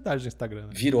personalidade do Instagram,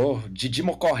 né? Virou. Didi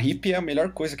Mocó Hippie é a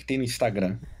melhor coisa que tem no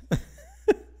Instagram.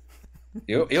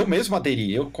 Eu mesmo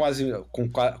aderi. Eu com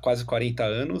quase 40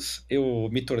 anos, eu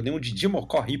me tornei um Didi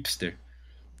Mocó hipster.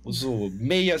 Uso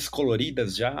meias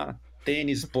coloridas já,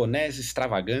 tênis, bonés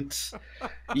extravagantes.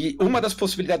 E uma das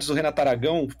possibilidades do Renato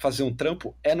Aragão fazer um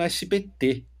trampo é no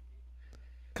SBT.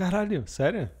 Caralho,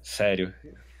 sério? Sério.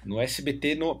 No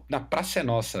SBT, na Praça é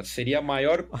Nossa. Seria a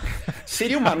maior...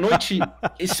 Seria uma noite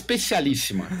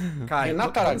especialíssima. Caio,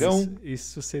 Renato Aragão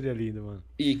Isso seria lindo, mano.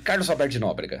 e Carlos Alberto de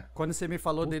Nóbrega. quando você me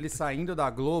falou dele saindo da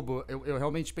Globo, eu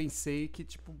realmente pensei que,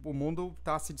 tipo, o mundo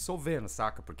tá se dissolvendo,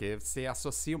 saca? Porque você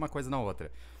associa uma coisa na outra.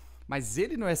 Mas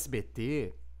ele no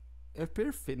SBT é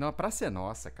perfeito. Não, a Praça é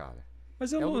Nossa, cara.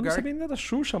 Mas eu É o não lugar- sabia nem da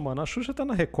Xuxa, mano. A Xuxa tá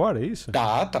na Record, é isso?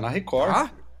 Tá na Record.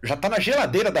 Tá? Já tá na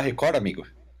geladeira da Record, amigo.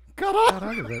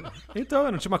 Caralho, velho. Então,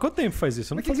 eu não tinha... Mas quanto tempo faz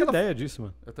isso? Eu não Mas que fazia que ela- ideia disso,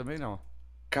 mano. Eu também não.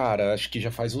 Cara, acho que já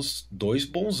faz uns 2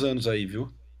 bons anos aí,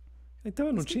 viu? Então,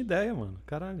 eu não tinha ideia, mano.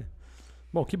 Caralho.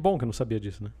 Bom, que bom que eu não sabia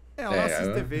disso, né? Eu não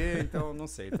assisto TV, então não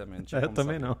sei também. Não tinha Eu como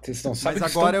também saber. não. Vocês não sabem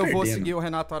Mas que agora eu estão vou perdendo. seguir o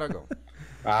Renato Aragão.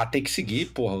 Ah, tem que seguir,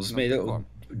 porra. Os Não tem melhores. como.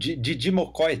 Didi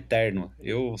Mocó eterno.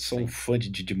 Eu sou um fã de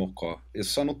Didi Mocó. Eu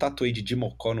só não tatuei Didi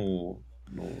Mocó no...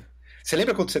 Você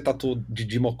lembra quando você tatuou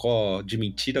Didi Mocó de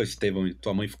mentira, Estevam, e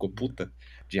tua mãe ficou puta?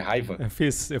 De raiva?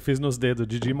 Eu fiz nos dedos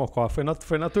de Didi Mocó. Foi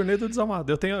na turnê do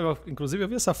Desalmado. Inclusive, eu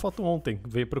vi essa foto ontem.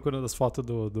 Veio procurando as fotos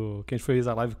do... Quem fez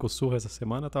a live com o Surra essa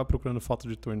semana, tava procurando foto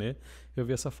de turnê. Eu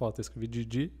vi essa foto. Eu escrevi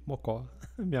Didi Mocó.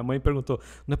 Minha mãe perguntou: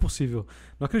 não é possível.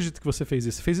 Não acredito que você fez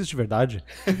isso. Você fez isso de verdade?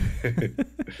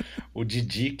 O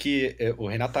Didi, o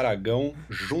Renato Aragão,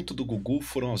 junto do Gugu,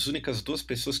 foram as únicas 2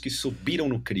 pessoas que subiram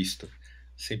no Cristo.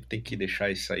 Sempre tem que deixar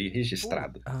isso aí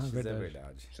registrado. Ah, Isso é verdade.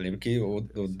 verdade. Você lembra que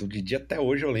do Didi até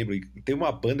hoje eu lembro. E tem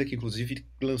uma banda que inclusive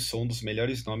lançou um dos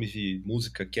melhores nomes de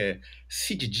música, que é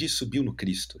Se Didi Subiu no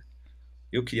Cristo.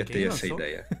 Eu queria Quem ter essa lançou?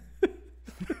 ideia.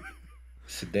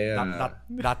 Essa ideia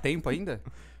Dá tempo ainda?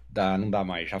 não dá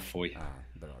mais, já foi. Ah,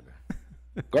 droga.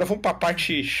 Agora vamos para a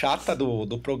parte chata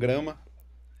do programa.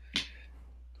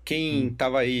 Quem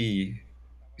tava aí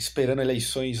esperando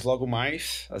eleições logo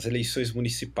mais, as eleições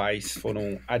municipais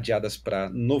foram adiadas para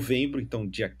novembro, então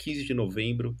dia 15 de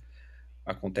novembro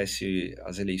acontece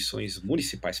as eleições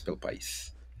municipais pelo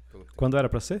país. Quando era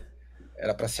pra ser?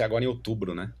 Era para ser agora em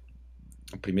outubro, né?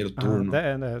 O primeiro turno.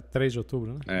 Né? 3 de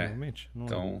outubro, né? É. Normalmente.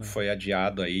 Então foi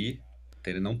adiado aí.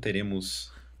 Não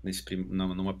teremos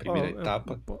numa primeira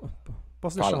etapa.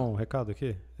 Posso Fala. deixar um recado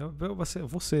aqui?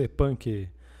 Você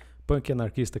punk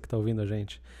anarquista que tá ouvindo a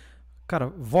gente. Cara,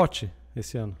 vote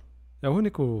esse ano. É o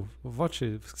único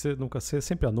vote que você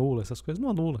sempre anula essas coisas. Não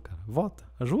anula, cara. Vota.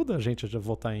 Ajuda a gente a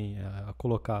votar a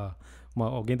colocar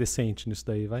alguém decente nisso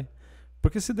daí, vai.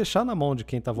 Porque se deixar na mão de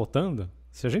quem tá votando,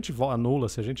 se a gente anula,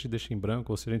 se a gente deixa em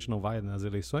branco ou se a gente não vai nas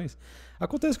eleições,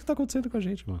 acontece o que tá acontecendo com a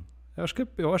gente, mano.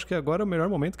 Eu acho que agora é o melhor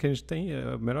momento que a gente tem,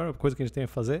 a melhor coisa que a gente tem a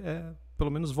fazer é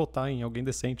pelo menos votar em alguém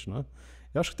decente, não é?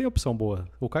 Eu acho que tem opção boa.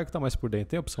 O Caio que tá mais por dentro,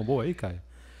 tem opção boa aí, Caio?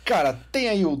 Cara, tem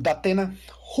aí o Datena,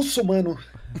 Russomano,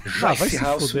 Vai Joyce se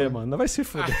Houseman. fuder, mano. Não vai se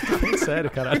fuder. Tô falando sério,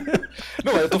 caralho.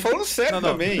 Não, eu tô falando sério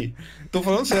também. Tô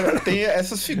falando sério.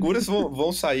 Essas figuras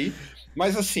vão sair.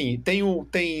 Mas assim,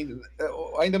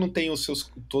 ainda não tem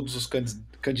todos os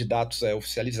candidatos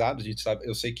oficializados. A gente sabe,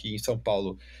 eu sei que em São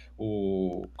Paulo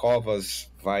o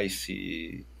Covas vai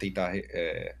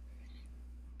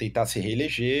tentar se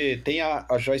reeleger. Tem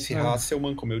a Joyce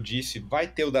Hasselman, como eu disse, vai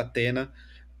ter o Datena.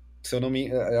 Se eu não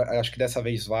me... Acho que dessa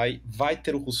vez vai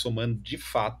ter o Russomano de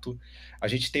fato. A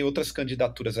gente tem outras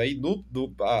candidaturas aí.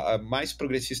 A mais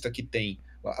progressista que tem,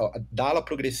 da ala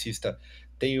progressista,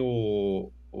 tem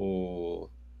o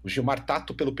Gilmar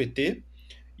Tato pelo PT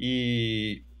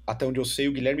e, até onde eu sei,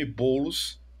 o Guilherme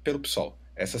Boulos pelo PSOL.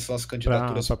 Essas são as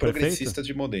candidaturas pra progressistas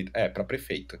de momento. Para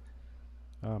prefeito.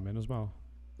 Ah, menos mal.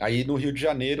 Aí no Rio de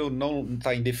Janeiro não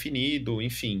está indefinido,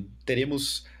 enfim,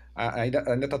 teremos...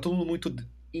 Ainda está tudo muito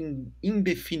em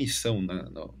indefinição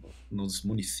nos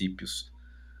municípios.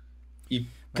 E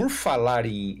por falar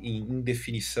em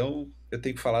indefinição, eu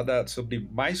tenho que falar sobre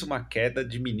mais uma queda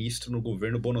de ministro no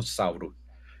governo Bonossauro.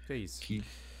 Que isso? Que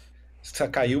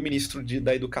caiu o ministro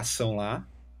da Educação lá.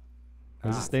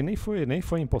 Mas isso daí nem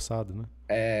foi empossado, né?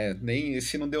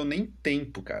 Esse não deu nem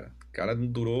tempo, cara. O cara não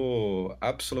durou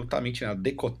absolutamente nada.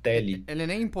 Decotelli. Ele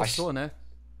nem empossou, né?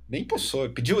 Nem empossou.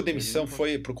 Pediu a demissão,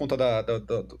 foi por conta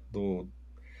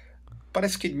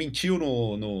parece que mentiu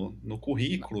no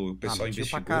currículo, o pessoal mentiu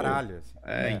investigou. pra caralho.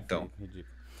 Assim. Então.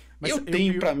 Mas eu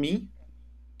tenho pra mim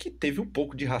que teve um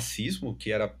pouco de racismo,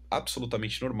 que era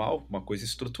absolutamente normal, uma coisa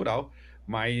estrutural,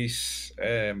 mas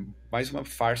mais uma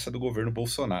farsa do governo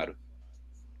Bolsonaro.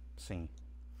 Sim.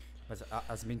 Mas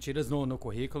as mentiras no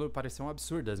currículo pareciam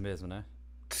absurdas mesmo, né?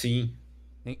 Sim.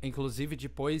 Inclusive,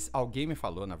 depois alguém me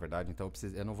falou, na verdade, então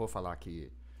eu não vou falar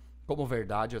que como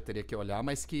verdade eu teria que olhar,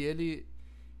 mas que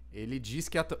ele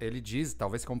diz,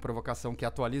 talvez como provocação, que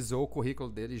atualizou o currículo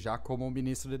dele já como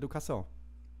ministro da Educação.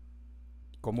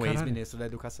 Como ex-ministro da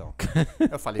Educação.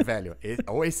 Eu falei, velho,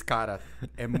 ou esse cara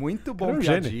é muito bom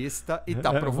piadista e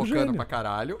tá provocando pra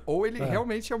caralho, ou ele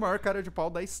realmente é o maior cara de pau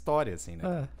da história, assim,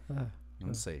 né?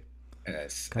 Não sei.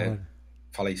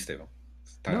 Fala aí, Estevam.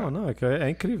 Tá. Não, é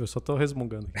incrível, só tô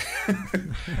resmungando aqui.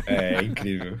 É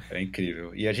incrível, é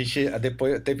incrível. E a gente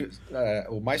depois teve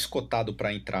o mais cotado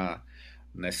para entrar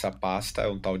nessa pasta é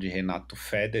um tal de Renato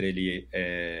Feder, ele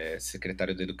é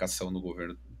secretário da Educação no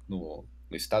governo no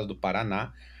estado do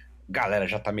Paraná. Galera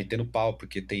já tá metendo pau,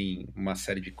 porque tem uma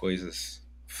série de coisas,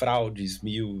 fraudes,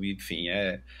 enfim,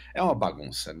 é uma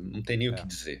bagunça, não tem nem o que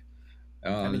dizer.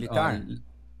 É militar?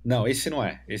 Não, esse não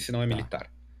é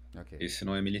militar. Okay. Esse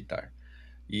não é militar.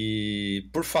 E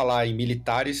por falar em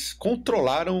militares,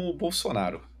 controlaram o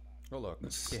Bolsonaro. Ô, louco,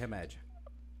 que remédio.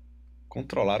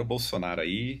 Controlaram o Bolsonaro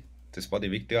aí. Vocês podem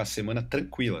ver que teve uma semana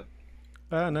tranquila.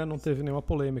 Né? Não teve nenhuma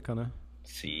polêmica, né?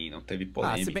 Sim, não teve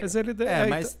polêmica. Mas ele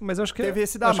mas eu acho que teve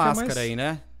esse da máscara mais... aí,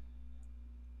 né?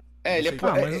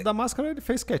 Mas o da máscara ele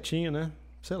fez quietinho, né?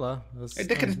 Sei lá. Ele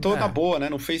decretou na boa, né?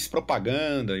 Não fez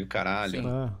propaganda e o caralho.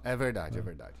 Sim, é verdade,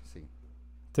 sim.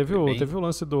 Teve o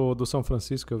lance do São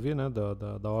Francisco que eu vi, né?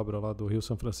 Da obra lá do Rio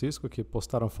São Francisco, que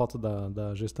postaram foto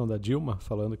da gestão da Dilma,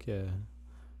 falando que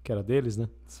era deles, né?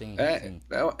 Sim, sim.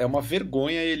 É uma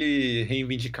vergonha ele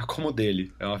reivindicar como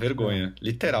dele. É uma vergonha,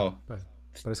 literal.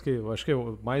 Parece que eu acho que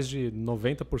mais de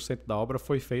 90% da obra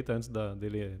foi feita antes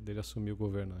dele assumir o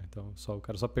governo. Né? Então o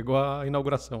cara só pegou a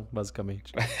inauguração,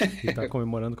 basicamente. E tá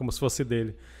comemorando como se fosse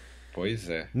dele. Pois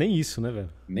é. Nem isso, né, velho?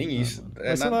 Nem isso.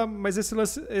 Mas, sei lá, mas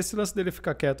esse lance dele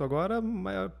ficar quieto agora,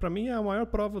 pra mim é a maior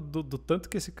prova do tanto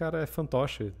que esse cara é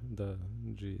fantoche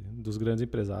dos grandes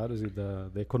empresários e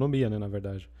da economia, né, na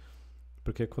verdade.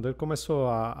 Porque quando ele começou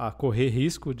a correr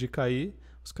risco de cair,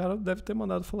 os caras devem ter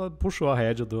mandado puxou a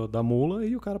rédea da mula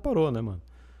e o cara parou, né, mano?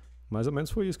 Mais ou menos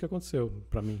foi isso que aconteceu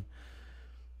pra mim.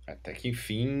 Até que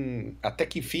enfim,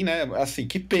 né? Assim,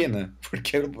 que pena,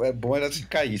 porque é bom era se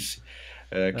caísse.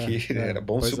 Era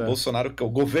bom se o Bolsonaro, o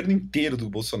governo inteiro do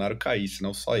Bolsonaro caísse,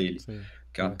 não só ele. Sim,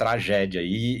 que é uma tragédia.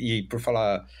 E por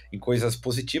falar em coisas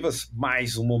positivas,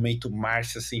 mais um momento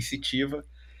Márcia sensitiva.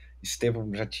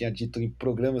 Estevam já tinha dito em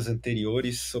programas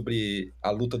anteriores sobre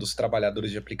a luta dos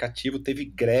trabalhadores de aplicativo. Teve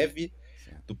greve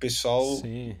do pessoal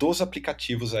dos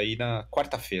aplicativos aí na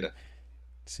quarta-feira.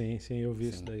 Sim, eu vi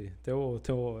isso daí. Tem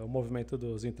o movimento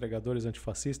dos entregadores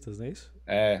antifascistas, não é isso?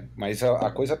 Mas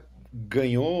a coisa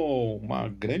ganhou uma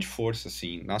grande força,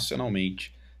 assim,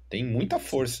 nacionalmente. Tem muita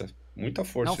força, muita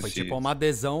força. Não, foi tipo uma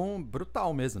adesão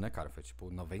brutal mesmo, né, cara? Foi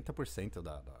tipo 90%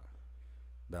 dos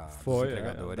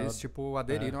entregadores,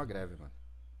 aderiram à greve, mano.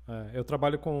 Eu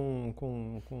trabalho com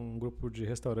um grupo de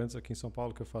restaurantes aqui em São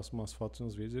Paulo, que eu faço umas fotos e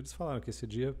uns vídeos, e eles falaram que esse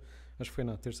dia, acho que foi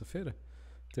na terça-feira?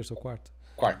 Terça ou quarta?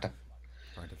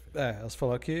 Quarta-feira. Elas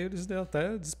falaram que eles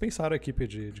até dispensaram a equipe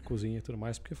de cozinha e tudo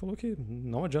mais, porque falou que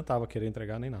não adiantava querer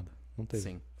entregar nem nada. Não teve.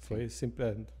 Sim. Foi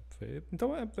simples.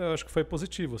 Então, eu acho que foi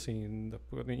positivo, assim,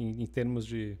 em termos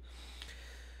de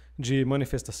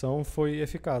manifestação, foi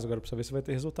eficaz. Agora, precisa ver se vai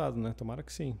ter resultado, né? Tomara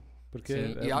que sim. Porque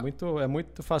é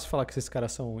muito fácil falar que esses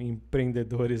caras são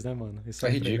empreendedores, né, mano? Isso é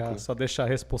ridículo. Só deixar a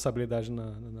responsabilidade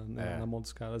na mão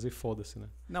dos caras e foda-se, né?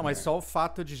 Não, mas só o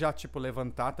fato de já,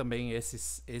 levantar também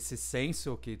esse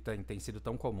senso que tem sido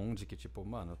tão comum de que,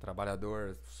 o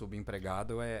trabalhador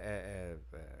subempregado é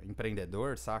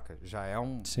empreendedor, saca? Já é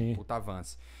um puta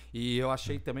avanço. E eu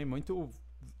achei também muito,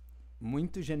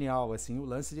 muito genial, assim, o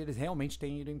lance de eles realmente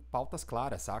terem ido em pautas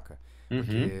claras, saca?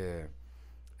 Porque...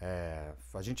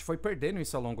 a gente foi perdendo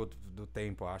isso ao longo do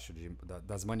tempo, acho,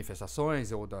 das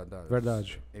manifestações ou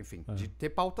Verdade. Enfim, de ter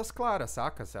pautas claras,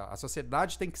 saca? A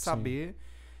sociedade tem que saber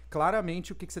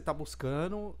claramente o que você está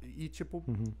buscando e,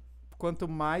 quanto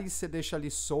mais você deixa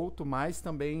ali solto, mais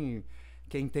também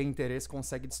quem tem interesse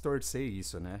consegue distorcer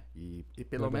isso, né? E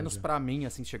pelo menos pra mim,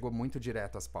 assim, chegou muito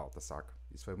direto às pautas, saca?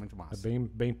 Isso foi muito massa. É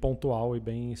bem pontual e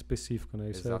bem específico, né?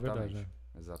 Isso Exatamente. É verdade, né?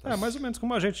 Exatamente. Mais ou menos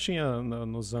como a gente tinha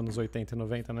nos anos 80 e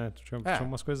 90, né? Tinha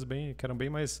umas coisas que eram bem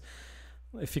mais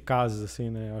eficazes, assim,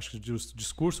 né? Eu acho que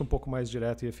discurso um pouco mais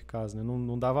direto e eficaz, né?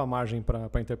 Não dava margem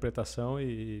para interpretação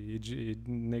e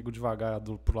nego devagar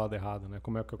pro lado errado, né?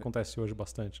 Como é o que acontece hoje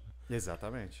bastante. Né?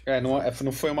 Exatamente.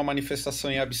 Não foi uma manifestação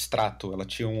em abstrato, ela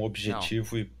tinha um Não.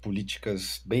 objetivo e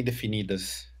políticas bem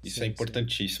definidas. Isso Sim, é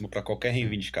importantíssimo para qualquer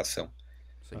reivindicação.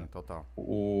 Sim, total.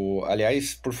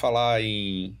 Aliás, por falar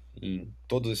em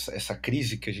toda essa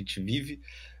crise que a gente vive,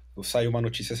 saiu uma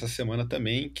notícia essa semana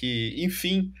também que,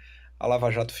 enfim, a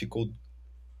Lava Jato ficou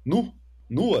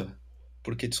nua,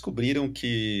 porque descobriram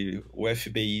que o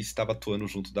FBI estava atuando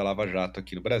junto da Lava Jato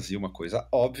aqui no Brasil, uma coisa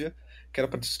óbvia, que era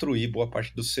para destruir boa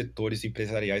parte dos setores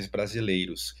empresariais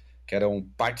brasileiros, que eram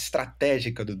parte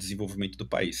estratégica do desenvolvimento do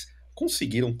país.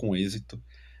 Conseguiram com êxito,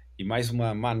 e mais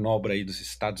uma manobra aí dos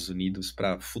Estados Unidos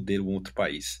para foder um outro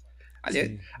país.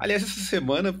 Aliás, essa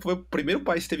semana foi o primeiro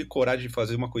país que teve coragem de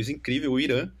fazer uma coisa incrível. O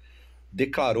Irã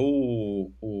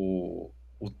declarou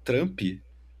o Trump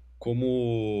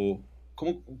como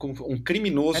um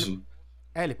criminoso.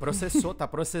 Ele tá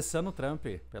processando o Trump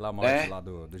pela morte lá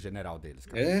do general deles.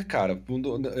 Cara. Cara,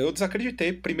 eu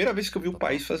desacreditei. Primeira vez que eu vi um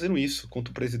país fazendo isso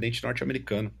contra o presidente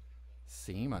norte-americano.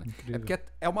 Sim, mano. Incrível. É porque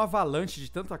é uma avalanche de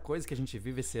tanta coisa que a gente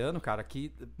vive esse ano, cara,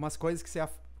 que umas coisas que você...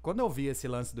 Quando eu vi esse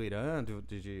lance do Irã,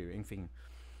 enfim,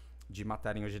 de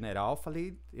matarem o general,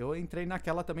 eu entrei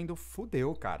naquela também do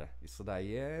fudeu, cara. Isso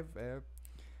daí é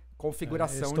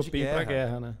configuração de guerra. Pra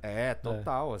guerra, né?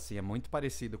 Total, assim, é muito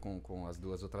parecido com as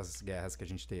duas outras guerras que a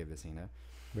gente teve, assim, né?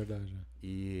 Verdade.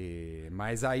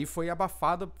 Mas aí foi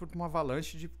abafado por uma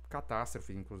avalanche de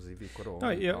catástrofe, inclusive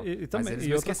corona e também, eles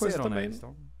e outra coisa também, né?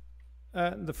 Então...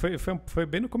 foi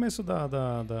bem no começo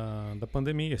da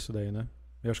pandemia isso daí, né?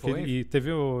 Eu acho que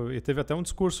teve até um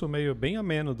discurso meio bem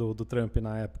ameno do Trump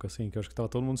na época, assim, que eu acho que tava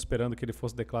todo mundo esperando que ele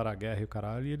fosse declarar guerra e o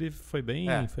caralho, e ele foi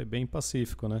bem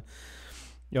pacífico, né?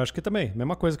 Eu acho que também,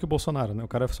 mesma coisa que o Bolsonaro, né? O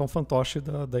cara é só um fantoche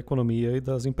da economia e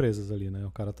das empresas ali, né?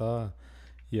 O cara tá...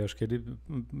 E eu acho que ele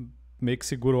meio que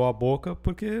segurou a boca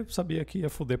porque sabia que ia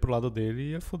foder pro lado dele e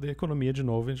ia foder a economia de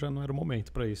novo e já não era o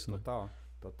momento pra isso, né?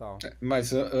 Total.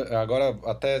 Mas agora,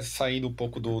 até saindo um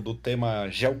pouco do tema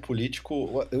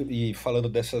geopolítico e falando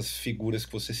dessas figuras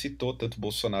que você citou, tanto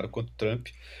Bolsonaro quanto Trump,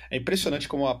 é impressionante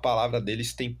como a palavra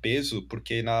deles tem peso,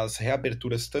 porque nas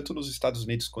reaberturas, tanto nos Estados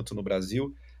Unidos quanto no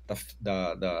Brasil,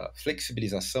 da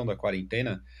flexibilização da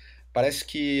quarentena, parece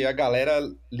que a galera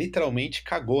literalmente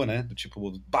cagou, né? Do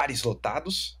tipo, bares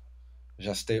lotados.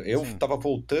 Eu tava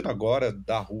voltando agora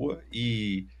da rua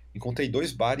e encontrei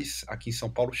 2 bares aqui em São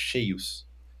Paulo cheios.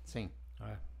 Sim.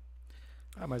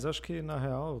 Mas acho que, na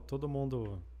real, todo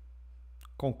mundo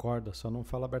concorda, só não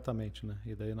fala abertamente, né?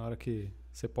 E daí, na hora que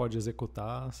você pode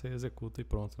executar, você executa e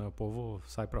pronto, né? O povo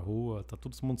sai pra rua, tá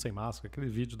todo mundo sem máscara. Aquele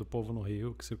vídeo do povo no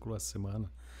Rio que circulou essa semana.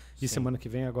 E semana que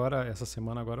vem agora, essa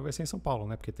semana agora vai ser em São Paulo,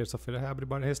 né? Porque terça-feira reabre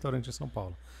bar e restaurante em São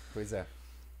Paulo. Pois é.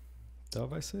 Então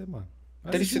vai ser, mano.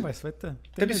 Vai ter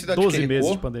teve cidade 12 que meses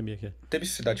recuou? de pandemia aqui. Teve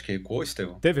cidade que recuou,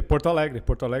 Estevam? Teve Porto Alegre.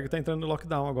 Porto Alegre tá entrando no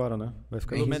lockdown agora, né? Vai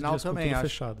ficar Blumenau 15 dias também, com tudo acho.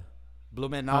 fechado.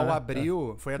 Blumenau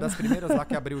abriu, foi uma das primeiras lá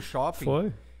que abriu o shopping.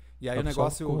 Foi. E aí o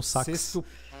negócio... Com sax.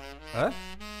 Hã?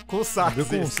 Com sax. Abriu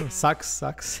com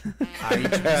sax. Aí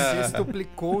tipo,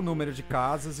 sextuplicou o número de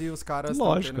casos e os caras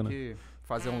estão tendo que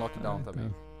fazer um lockdown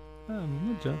também.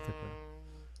 Não adianta, cara.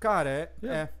 Cara,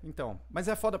 então. Mas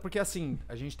é foda porque, assim,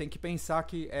 a gente tem que pensar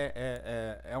que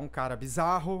é um cara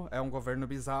bizarro, é um governo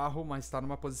bizarro, mas tá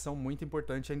numa posição muito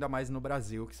importante, ainda mais no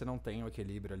Brasil, que você não tem o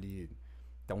equilíbrio ali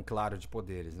tão claro de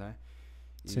poderes, né?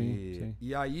 Sim.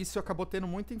 E aí isso acabou tendo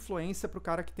muita influência pro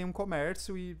cara que tem um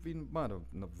comércio mano,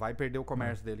 vai perder o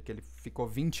comércio dele, que ele ficou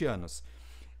 20 anos.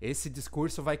 Esse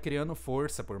discurso vai criando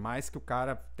força, por mais que o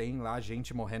cara tem lá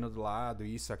gente morrendo do lado,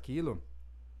 isso, aquilo...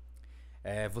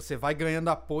 você vai ganhando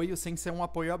apoio sem ser um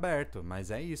apoio aberto.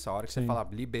 Mas é isso, a hora que você fala,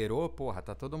 liberou, porra,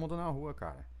 tá todo mundo na rua,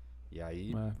 cara. E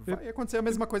aí vai acontecer a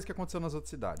mesma coisa que aconteceu nas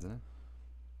outras cidades, né?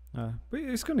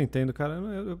 Isso que eu não entendo, cara.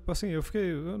 Eu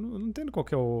não entendo qual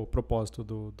que é o propósito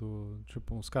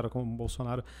tipo, uns caras como o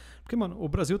Bolsonaro. Porque, mano, o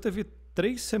Brasil teve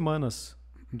 3 semanas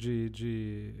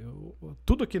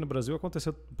tudo aqui no Brasil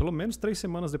aconteceu pelo menos 3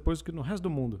 semanas depois do que no resto do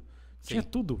mundo. Tinha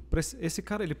tudo. Esse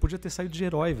cara, ele podia ter saído de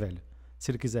herói, velho.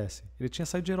 Se ele quisesse. Ele tinha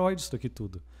saído de herói disso aqui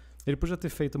tudo. Ele podia ter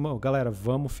feito, galera,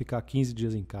 vamos ficar 15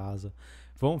 dias em casa.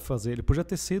 Vamos fazer. Ele podia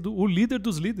ter sido o líder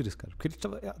dos líderes, cara. Porque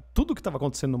tudo que estava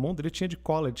acontecendo no mundo, ele tinha de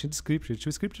cola, ele tinha de script, ele tinha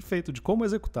um script feito de como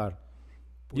executar.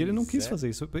 E ele não quis fazer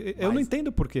isso. Eu não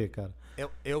entendo por quê, cara.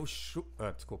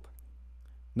 Desculpa.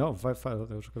 Não, vai,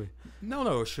 eu já acabei. Não,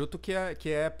 eu chuto que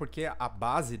é porque a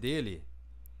base dele,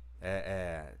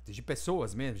 de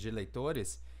pessoas mesmo, de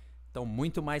eleitores, estão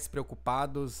muito mais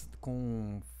preocupados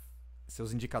com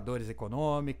seus indicadores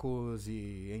econômicos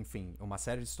e, enfim, uma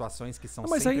série de situações que são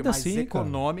Mas sempre ainda mais assim,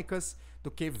 econômicas do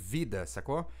que vida,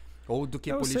 sacou? Ou do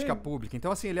que política pública.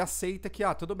 Então, assim, ele aceita que,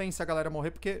 tudo bem se a galera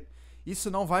morrer, porque isso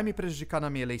não vai me prejudicar na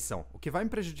minha eleição. O que vai me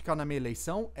prejudicar na minha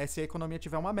eleição é se a economia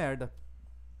tiver uma merda.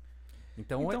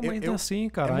 Então ainda assim,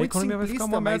 cara, a economia vai ficar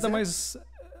uma merda, mas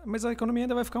a economia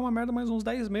ainda vai ficar uma merda mais uns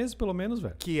 10 meses, pelo menos,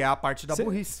 velho. Que é a parte da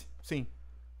burrice, sim.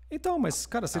 Então, mas,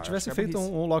 cara, se tivesse feito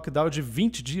um lockdown de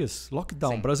 20 dias,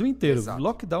 lockdown, Sim, Brasil inteiro, exato.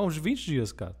 Lockdown de 20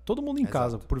 dias, cara, todo mundo em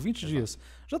casa por 20 dias,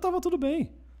 já tava tudo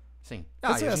bem. Sim.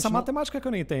 Essa matemática que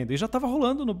eu não entendo. E já tava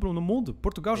rolando no mundo.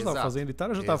 Portugal já tava fazendo,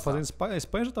 Itália já tava fazendo, a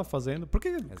Espanha já tava fazendo.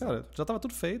 Porque, cara, já tava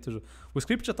tudo feito. O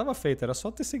script já tava feito, era só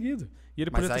ter seguido. E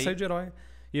ele podia ter saído de herói.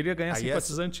 E ele ia ganhar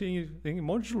simpatizante em um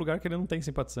monte de lugar que ele não tem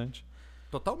simpatizante.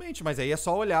 Totalmente, mas aí é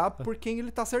só olhar por quem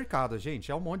ele tá cercado, gente.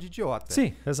 É um monte de idiota.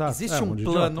 Sim, exato. Existe um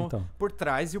plano por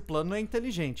trás e o plano é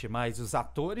inteligente, mas os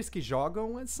atores que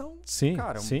jogam são,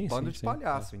 um bando de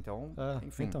palhaço. Então,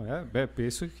 enfim. Então,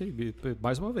 isso que,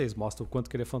 mais uma vez, mostra o quanto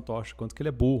que ele é fantoche, quanto que ele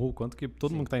é burro, o quanto que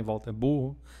todo mundo que tá em volta é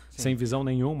burro, sem visão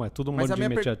nenhuma, é tudo um monte de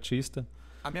imediatista.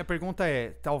 A minha pergunta é,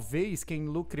 talvez quem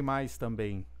lucre mais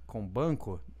também com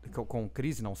banco, com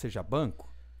crise não seja banco?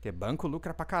 Porque banco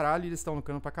lucra pra caralho, eles estão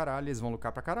lucrando pra caralho, eles vão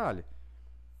lucrar pra caralho.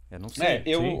 Eu não sei.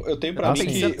 Eu tenho pra mim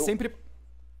que... Sempre...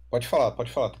 Pode falar.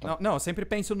 Não, eu sempre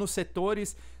penso nos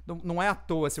setores, não é à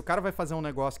toa. Se o cara vai fazer um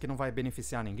negócio que não vai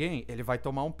beneficiar ninguém, ele vai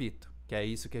tomar um pito. Que é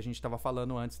isso que a gente tava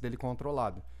falando antes dele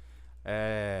controlado.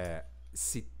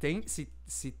 Se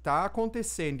tá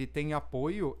acontecendo e tem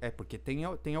apoio, é porque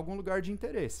tem algum lugar de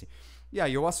interesse. E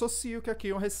aí eu associo que aqui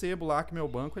eu recebo lá que meu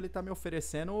banco ele tá me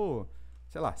oferecendo...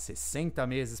 sei lá, 60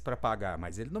 meses para pagar,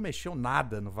 mas ele não mexeu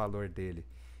nada no valor dele,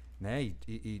 né?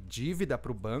 E dívida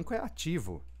para o banco é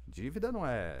ativo, dívida não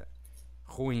é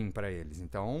ruim para eles.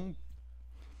 Então,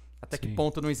 até que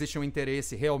ponto não existe um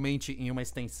interesse realmente em uma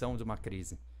extensão de uma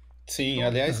crise? Sim, então,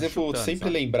 aliás, devo sempre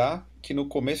lembrar que no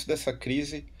começo dessa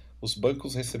crise, os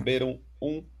bancos receberam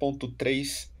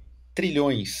 1,3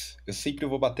 trilhões. Eu sempre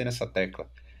vou bater nessa tecla.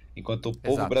 Enquanto o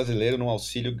povo brasileiro, no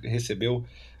auxílio, recebeu...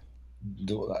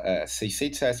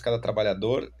 R$600 cada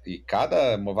trabalhador e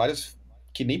vários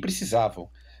que nem precisavam.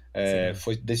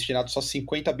 Foi destinado só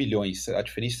 50 bilhões. A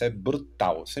diferença é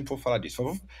brutal. Eu sempre vou falar disso.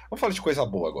 Vamos falar de coisa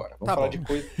boa agora. Vamos falar de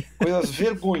coisas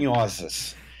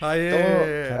vergonhosas.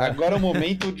 Então, agora é o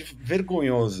momento de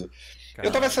vergonhoso. Caramba.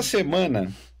 Eu tava essa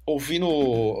semana ouvindo...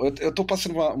 Eu tô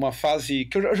passando uma fase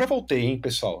que eu já voltei, hein,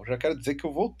 pessoal? Já quero dizer que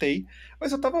eu voltei,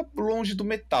 mas eu tava longe do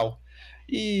metal.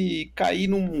 E caí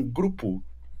num grupo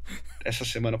essa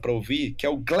semana para ouvir, que é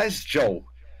o Glassjaw.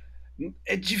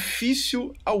 É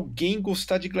difícil alguém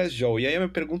gostar de Glassjaw. E aí a minha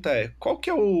pergunta é, qual que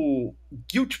é o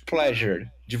guilty pleasure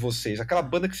de vocês? Aquela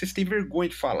banda que vocês têm vergonha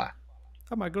de falar.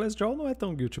 Mas Glassjaw não é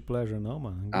tão guilty pleasure não,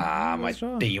 mano. Mas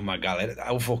tem uma galera...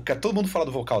 todo mundo fala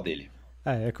do vocal dele.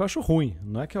 É que eu acho ruim.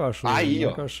 Não é que eu acho, que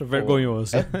eu acho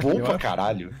vergonhoso. É bom pra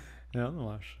caralho. Eu não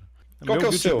acho. Qual que é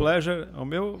o seu? Pleasure, o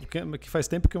meu, que faz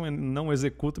tempo que eu não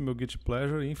executo meu guilty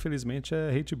pleasure, infelizmente é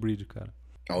Hatebreed, cara.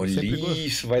 Olha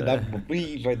isso, vai dar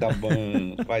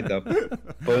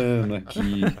pano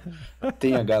aqui.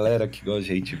 Tem a galera que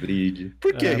gosta de Hatebreed.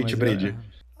 Por que Hatebreed?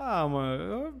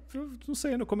 Mano, eu não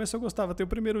sei, no começo eu gostava. Tem o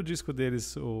primeiro disco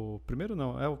deles, o primeiro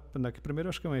não, primeiro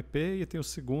acho que é um EP e tem o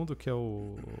segundo que é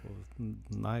o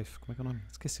Knife, como é que é o nome?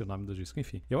 Esqueci o nome do disco,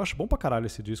 enfim. Eu acho bom pra caralho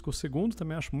esse disco, o segundo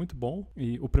também acho muito bom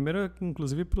e o primeiro é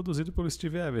inclusive produzido pelo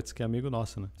Steve Evans, que é amigo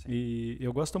nosso, né? Sim. E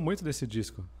eu gosto muito desse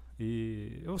disco.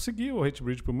 E eu segui o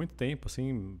Hatebreed por muito tempo,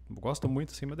 assim, gosto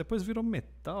muito, assim, mas depois virou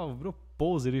metal, virou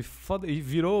poser e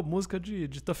virou música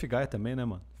de Tough Guy também, né,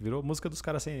 mano? Virou música dos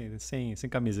caras sem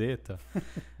camiseta,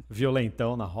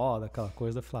 violentão na roda, aquela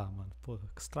coisa. Eu falei, mano,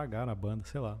 estragaram a banda,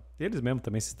 sei lá. Eles mesmos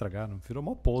também se estragaram, virou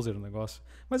mó poser o negócio.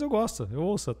 Mas eu gosto, eu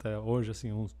ouço até hoje,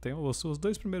 assim, os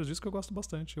dois primeiros discos eu gosto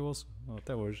bastante, eu ouço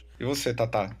até hoje. E você,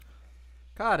 Tatá?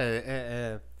 Cara,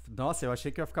 Nossa, eu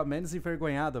achei que ia ficar menos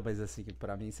envergonhado, mas assim,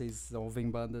 pra mim vocês ouvem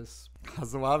bandas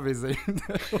razoáveis ainda.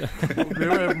 O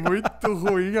meu é muito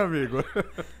ruim, amigo.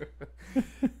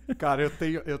 Cara,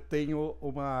 eu tenho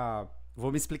uma...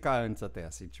 Vou me explicar antes até,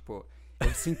 assim, tipo... Eu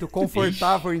me sinto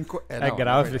confortável em... É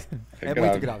grave. É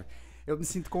muito grave. Eu me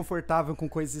sinto confortável com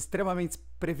coisas extremamente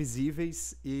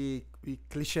previsíveis e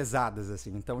clichêsadas,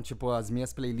 assim. Então, tipo, as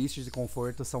minhas playlists de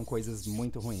conforto são coisas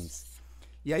muito ruins.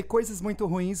 E aí, coisas muito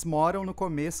ruins moram no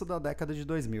começo da década de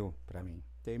 2000, pra mim.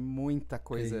 Tem muita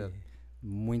coisa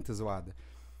muito zoada.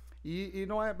 E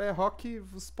não é rock,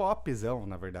 os popzão,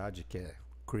 na verdade, que é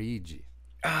Creed.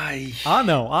 Ai.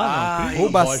 Não.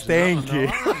 Rubastank.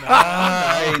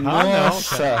 Ai,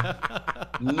 nossa.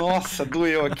 Nossa,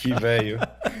 doeu aqui, velho.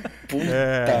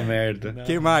 Puta merda. Não,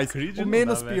 Quem mais? Creed O não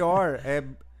menos dá,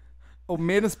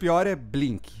 pior é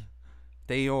Blink.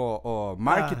 Tem o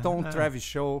Markton Travis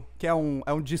Show, que é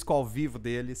um disco ao vivo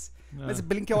deles. Mas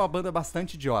Blink é uma banda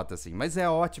bastante idiota, assim. Mas é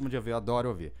ótimo de ouvir, eu adoro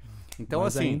ouvir. Então,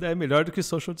 mas assim... ainda é melhor do que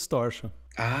Social Distortion.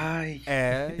 Ai.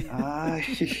 Ai.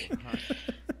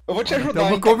 Eu vou te ajudar,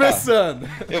 Estamos então, começando.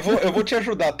 Eu vou te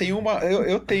ajudar.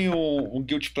 Eu tenho um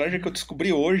Guilty Pleasure que eu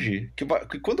descobri hoje,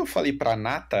 que quando eu falei pra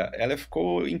Nata, ela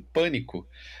ficou em pânico.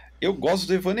 Eu gosto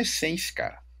do Evanescence,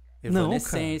 cara. Não,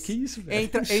 cara, que isso, velho?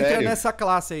 Entra Sério? nessa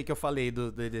classe aí que eu falei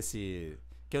desse...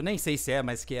 Que eu nem sei se é,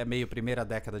 mas que é meio primeira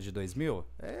década de 2000.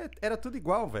 Era tudo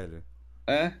igual, velho.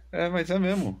 Mas é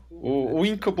mesmo. O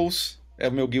Incubus é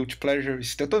o meu Guilty Pleasure.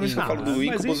 Toda vez que eu falo do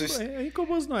Incubus...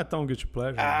 Incubus não é tão guilty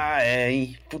pleasure.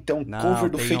 Hein? Puta, é um Não, cover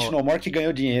do Fate No More que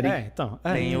ganhou dinheiro, hein? Então.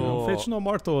 Tem o o Fate No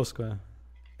More tosco,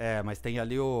 mas tem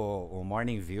ali o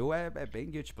Morning View, é bem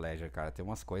guilty pleasure, cara. Tem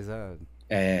umas coisas...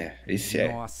 Esse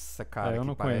é. Nossa, cara, eu que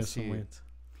não parece... conheço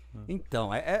muito. Então,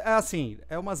 assim,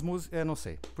 é umas músicas, eu não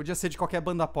sei. Podia ser de qualquer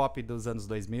banda pop dos anos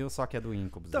 2000, só que é do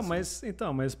Incubus. Mas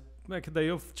é que daí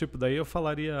eu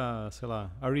falaria, sei lá,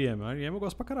 R.E.M. R.E.M. eu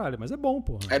gosto pra caralho, mas é bom,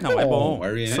 porra. É bom.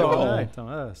 R.E.M. Só, é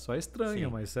bom. só é estranho,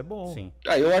 Sim. mas é bom. Sim.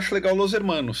 Eu acho legal Los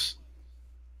Hermanos.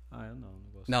 Eu não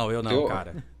gosto. Não, eu não,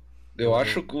 cara. Eu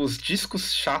acho os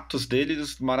discos chatos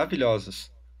deles maravilhosos.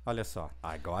 Olha só,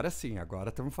 agora sim, agora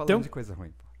estamos falando de coisa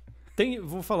ruim, pô.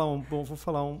 Vou falar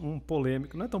um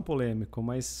polêmico, não é tão polêmico,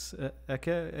 mas é que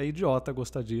é idiota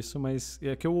gostar disso, mas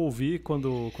é que eu ouvi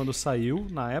quando saiu,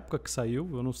 na época que saiu,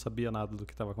 eu não sabia nada do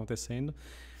que estava acontecendo,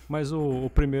 mas o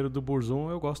primeiro do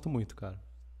Burzum eu gosto muito, cara.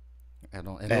 Eu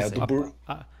não sei.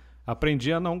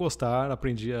 Aprendi a não gostar,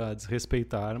 aprendi a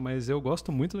desrespeitar, mas eu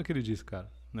gosto muito daquele disco, cara.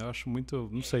 Eu acho muito,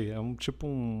 não sei, é um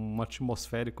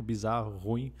atmosférico bizarro,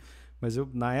 ruim. Mas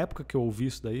na época que eu ouvi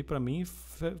isso daí, pra mim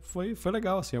foi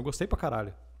legal, assim. Eu gostei pra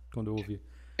caralho quando eu ouvi.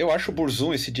 Eu acho o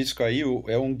Burzum, esse disco aí,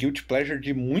 é um guilty pleasure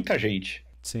de muita gente.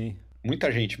 Sim.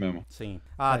 Muita gente mesmo. Sim.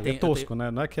 É tosco,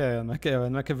 né? Não é que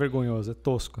é vergonhoso, é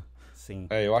tosco. Sim.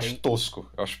 Eu acho tosco.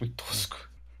 Eu acho muito tosco.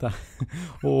 Tá.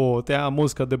 Tem a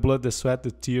música The Blood, The Sweat,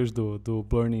 The Tears do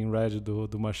Burning Red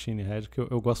do Machine Head, que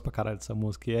eu gosto pra caralho dessa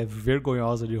música, e é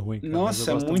vergonhosa de ruim, cara.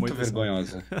 Nossa, é muito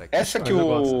vergonhosa. Essa que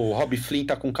o Rob Flynn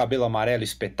tá com o cabelo amarelo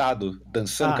espetado,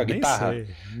 dançando com a guitarra,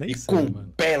 nem e sei, com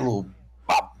mano.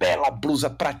 uma bela blusa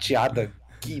prateada,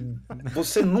 que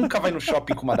você nunca vai no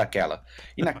shopping com uma daquela.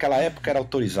 E naquela época era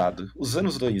autorizado. Os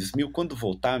anos 2000, quando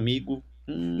voltar, amigo...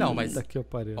 Não, mas Daqui eu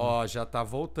parei. já tá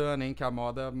voltando, hein? Que a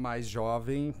moda mais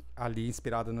jovem, ali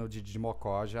inspirada no Didi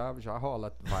Mocó, já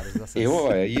rola vários dessas. Aí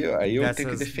eu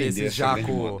tenho que defender essa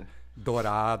jaco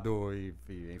dourado e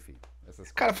enfim. Essas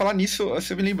Cara, falar nisso,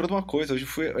 você me lembrou de uma coisa. Hoje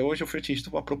eu fui atingido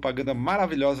por uma propaganda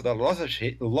maravilhosa da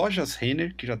Lojas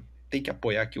Renner, que já tem que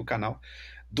apoiar aqui o canal,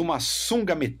 de uma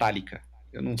sunga metálica.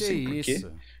 Eu não sei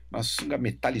porquê. Uma sunga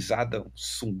metalizada, um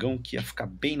sungão que ia ficar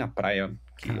bem na praia.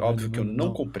 Que óbvio que eu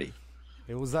não comprei.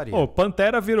 Eu usaria.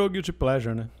 Pantera virou Guilty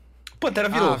Pleasure, né? Pantera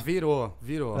virou.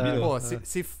 Virou.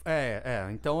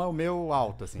 Então é o meu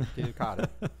alto, assim. Porque, cara,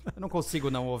 eu não consigo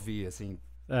não ouvir, assim.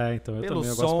 Então eu pelo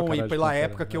também som gosto pra e pela Pantera,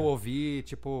 época que eu ouvi,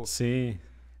 tipo... Sim.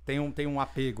 Tem um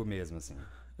apego mesmo, assim.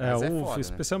 Mas foda,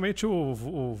 especialmente né?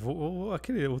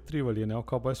 o trio ali, né? O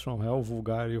Cowboys from Hell, o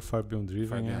Vulgar e o Far Beyond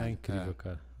Driven é incrível,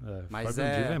 cara. Mas Far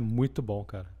Beyond Driven é muito bom,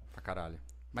 cara. Pra caralho.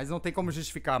 Mas não tem como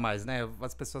justificar mais, né?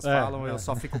 As pessoas falam, eu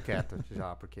só fico quieto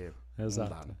já, porque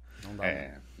Exato. não dá.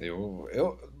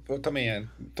 Eu também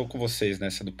tô com vocês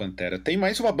nessa do Pantera. Tem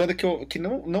mais uma banda que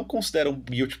não considero um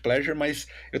guilty pleasure, mas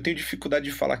eu tenho dificuldade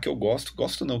de falar que eu gosto.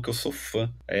 Gosto não, que eu sou fã.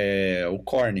 É o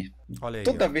Korn. Olha aí,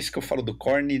 Toda vez que eu falo do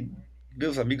Korn,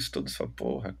 meus amigos todos falam,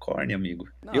 porra, Korn, amigo.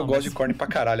 Eu gosto de Korn pra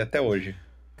caralho até hoje.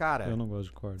 Cara, eu não gosto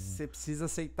de Korn. Você precisa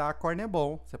aceitar, Korn é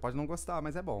bom. Você pode não gostar,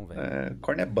 mas é bom, velho.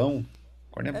 Korn é bom.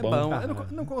 Korn é bom.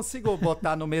 Eu não consigo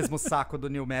botar no mesmo saco do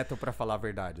New Metal pra falar a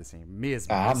verdade, assim.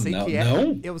 Mesmo. Eu sei que é.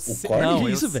 Não? Eu sei, Korn? não,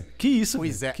 que isso, velho? Que isso,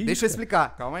 Pois é. Que Deixa eu isso,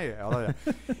 explicar. Calma aí.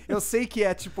 Eu sei que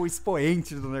é, tipo, o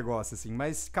expoente do negócio, assim.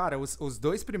 Mas, cara, os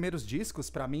dois primeiros discos,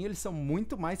 pra mim, eles são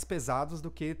muito mais pesados do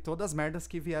que todas as merdas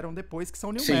que vieram depois, que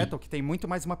são New Metal. Que tem muito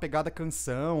mais uma pegada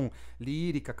canção,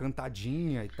 lírica,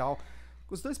 cantadinha e tal.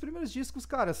 Os dois primeiros discos,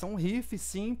 cara, são um riff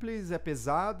simples, é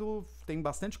pesado, tem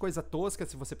bastante coisa tosca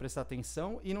se você prestar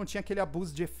atenção, e não tinha aquele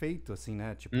abuso de efeito, assim,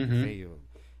 né? Tipo, que veio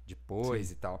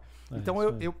depois e tal. Então,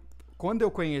 quando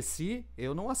eu conheci,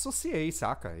 eu não associei,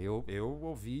 saca? Eu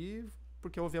ouvi,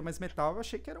 porque eu ouvia mais metal, eu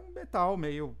achei que era um metal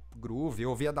meio groove,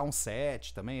 eu ouvia Down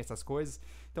 7 também, essas coisas.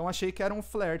 Então, achei que era um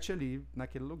flerte ali,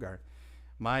 naquele lugar.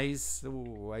 Mas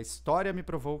a história me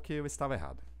provou que eu estava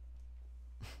errado.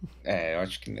 Eu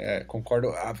acho que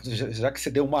concordo. Já que você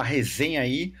deu uma resenha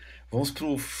aí, vamos para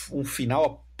um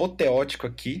final apoteótico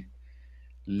aqui.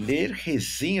 Ler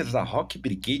resenhas da Rock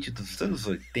Brigade dos anos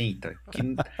 80, que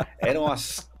eram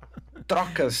as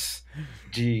trocas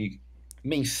de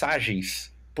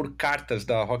mensagens por cartas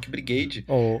da Rock Brigade.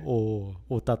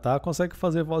 O Tatá consegue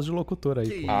fazer voz de locutor aí.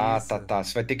 Que Pô. isso? Tá.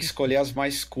 Você vai ter que escolher as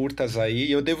mais curtas aí.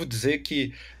 E eu devo dizer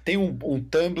que tem um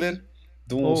Tumblr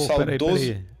de um saudoso...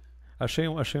 Peraí. Achei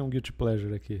um Guilty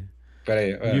Pleasure aqui.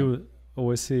 Peraí.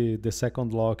 Ou esse The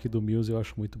Second Law aqui do Muse eu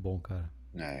acho muito bom, cara.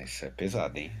 Isso é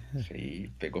pesado, hein? Isso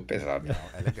aí pegou pesado.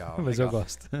 É legal. Mas legal. eu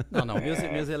gosto. Não,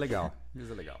 Muse é legal.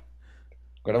 Muse é legal.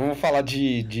 Agora vamos falar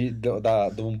tem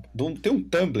um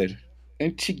Tumblr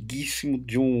antiguíssimo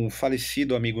de um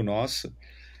falecido amigo nosso.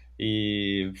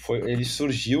 E ele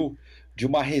surgiu de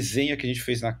uma resenha que a gente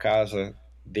fez na casa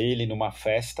dele, numa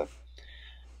festa.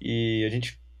 E a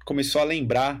gente começou a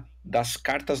lembrar das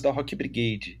cartas da Rock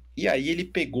Brigade. E aí ele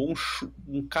pegou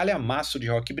um calhamaço de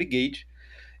Rock Brigade.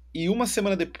 E uma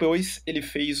semana depois ele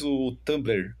fez o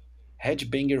Tumblr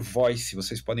Headbanger Voice.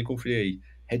 Vocês podem conferir aí.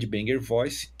 Headbanger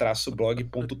Voice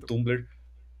 -blog.tumblr.com.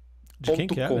 De quem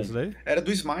que era isso daí? Era do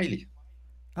Smiley.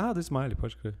 Ah, do Smiley,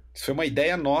 pode crer. Isso foi uma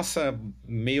ideia nossa,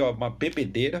 meio uma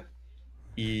bebedeira.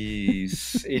 E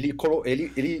ele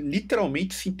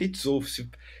literalmente sintetizou.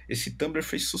 Esse Tumblr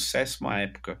fez sucesso uma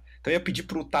época. Então eu ia pedir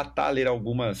pro Tatá ler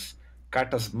algumas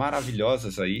cartas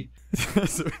maravilhosas aí.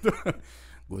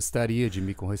 Gostaria de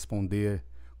me corresponder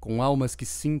com almas que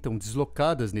sintam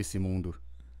deslocadas nesse mundo,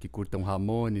 que curtam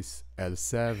Ramones,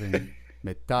 L7,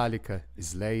 Metallica,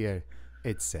 Slayer,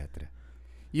 etc.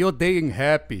 E odeiem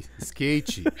rap,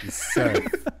 skate e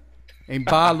surf.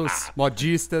 Embalos,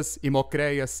 modistas e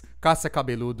mocreias,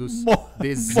 caça-cabeludos,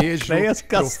 desejo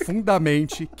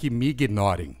profundamente que me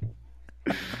ignorem.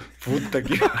 Puta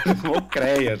que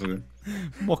mocreias, mano.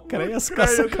 Mocreias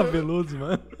caça-cabeludos,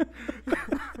 mano.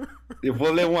 Eu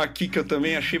vou ler um aqui que eu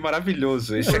também achei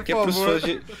maravilhoso. Esse aqui é para os fãs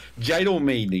de Iron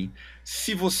Maiden.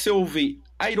 Se você ouvir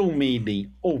Iron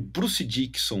Maiden ou Bruce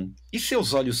Dickinson e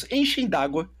seus olhos enchem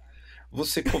d'água,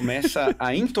 você começa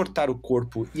a entortar o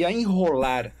corpo e a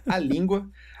enrolar a língua.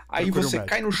 Aí você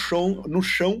cai no chão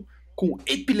com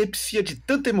epilepsia de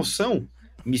tanta emoção.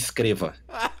 Me escreva.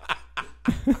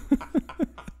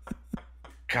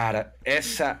 Cara,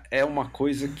 essa é uma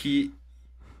coisa que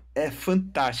é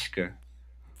fantástica.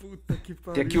 Puta que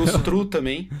pariu. Tem aqui os true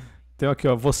também. Tem aqui,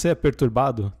 ó. Você é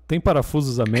perturbado? Tem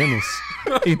parafusos a menos?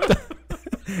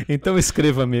 Então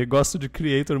escreva-me. Gosto de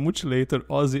Creator, Mutilator,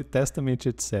 Ozzy, Testament,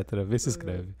 etc. Vê se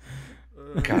escreve.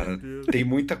 Cara, tem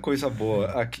muita coisa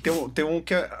boa. Aqui tem um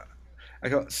que é...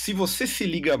 Se você se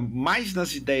liga mais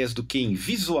nas ideias do que em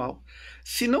visual,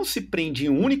 se não se prende em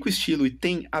um único estilo e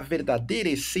tem a verdadeira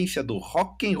essência do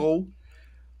rock and roll,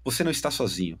 você não está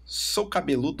sozinho. Sou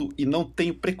cabeludo e não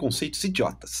tenho preconceitos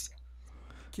idiotas.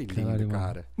 Que lindo,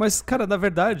 cara. Mas, cara, na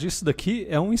verdade, isso daqui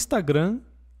é um Instagram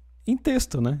em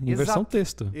texto, né? Em versão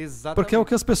texto. Exatamente. Porque é o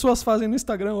que as pessoas fazem no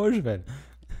Instagram hoje, velho.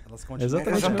 Elas continuam.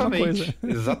 Exatamente a mesma coisa.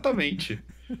 Exatamente.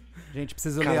 Gente,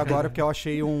 preciso ler agora porque eu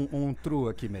achei um true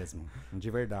aqui mesmo. De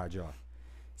verdade, ó.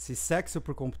 Se sexo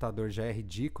por computador já é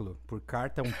ridículo, por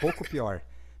carta é um pouco pior.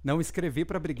 Não escrevi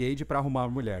pra Brigade pra arrumar uma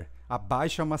mulher.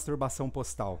 Abaixa a masturbação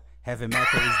postal. Heavy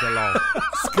metal is the law.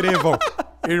 Escrevam,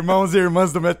 irmãos e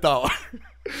irmãs do metal.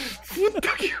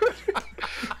 Puta que...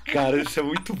 Cara, isso é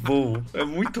muito bom. É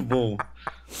muito bom.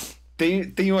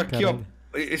 Tem um aqui, ó.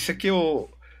 Esse aqui é o...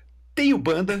 Tenho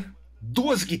banda,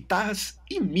 2 guitarras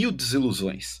e 1000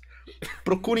 desilusões.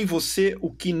 Procuro em você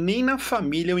o que nem na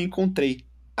família eu encontrei.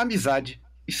 Amizade,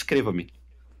 escreva-me.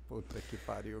 Puta que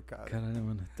pariu, cara. Caralho,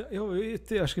 mano. Eu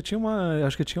acho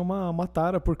que tinha uma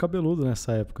tara por cabeludo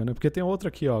nessa época, né? Porque tem outra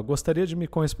aqui, ó. Gostaria de me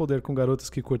corresponder com garotas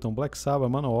que curtam Black Sabbath,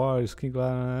 Manowar,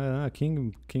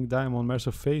 King Diamond,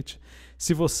 Merciful Fate.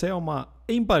 Se você é uma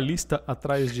embalista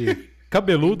atrás de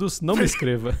cabeludos, não me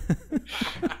escreva.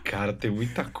 Cara, tem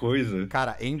muita coisa.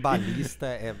 Cara, embalista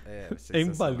é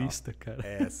embalista, cara.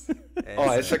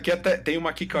 Essa aqui até tem uma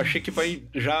aqui que eu achei que vai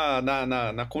já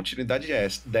na continuidade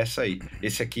dessa aí.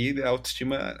 Esse aqui, a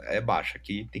autoestima é baixa.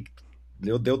 Aqui tem que...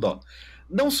 Deu dó.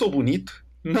 Não sou bonito,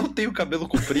 não tenho cabelo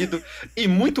comprido e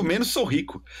muito menos sou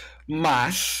rico.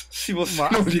 Mas, se você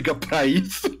não liga pra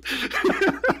isso,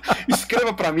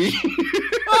 escreva pra mim.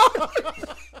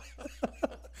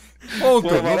 Ponto.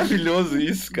 Pô, maravilhoso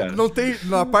isso, cara. Não tem,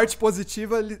 na parte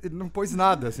positiva ele não pôs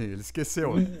nada, assim, ele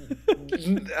esqueceu.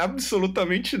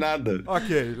 Absolutamente nada.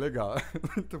 Ok, legal.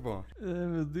 Muito bom.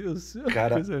 Meu Deus,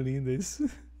 cara, coisa linda isso.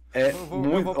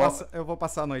 Eu vou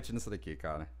passar a noite nisso daqui,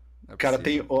 cara. Cara,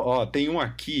 tem um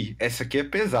aqui, essa aqui é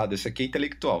pesada, essa aqui é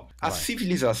intelectual. A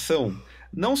civilização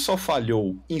não só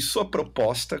falhou em sua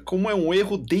proposta, como é um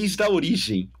erro desde a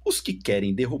origem. Os que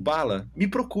querem derrubá-la, me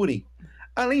procurem.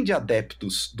 Além de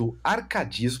adeptos do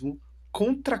arcadismo,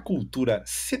 contracultura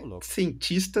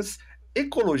cientistas,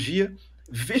 ecologia,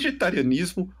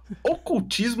 vegetarianismo,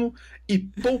 ocultismo e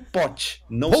Pol Pot.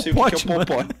 Não sei o que é o Pol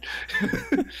Pot.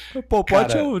 O Pol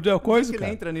Pot é o coisa,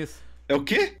 cara. Entra nisso. É o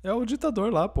quê? É o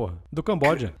ditador lá, pô, do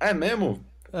Camboja. É mesmo?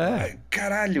 É. Ai,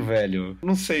 caralho, velho.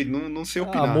 Não sei, não sei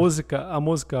opinar. A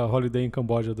música Holiday in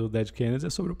Camboja do Dead Kennedys é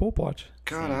sobre o Pol Pot.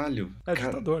 Caralho.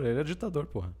 Ditador, ele é ditador,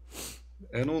 porra.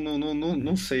 Eu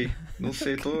não sei. Não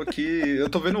sei, tô aqui. Eu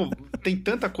tô vendo. Tem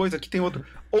tanta coisa aqui, tem outro.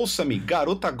 Ouça-me,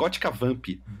 garota gótica vamp,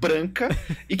 branca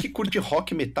e que curte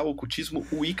rock, metal, ocultismo,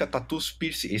 wicca, tatus,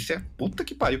 piercing. Esse é puta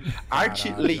que pariu.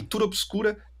 Arte, leitura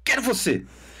obscura. Quero você!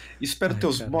 Espero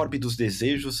teus mórbidos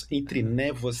desejos entre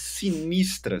névoas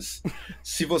sinistras.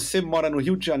 Se você mora no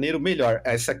Rio de Janeiro, melhor.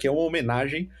 Essa aqui é uma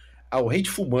homenagem ao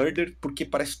Hateful Murder, porque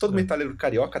parece que todo metaleiro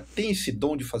carioca tem esse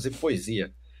dom de fazer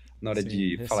poesia na hora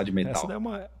de falar de metal.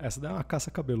 Essa daí é uma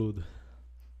caça cabeluda.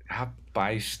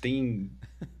 Rapaz, tem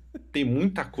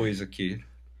muita coisa aqui.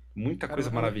 Muita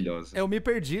coisa maravilhosa. Eu me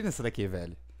perdi nessa daqui,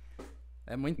 velho.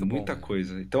 É muito bom. Muita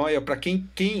coisa. Então aí, ó, pra quem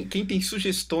tem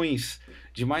sugestões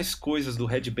de mais coisas do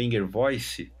Headbanger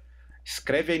Voice,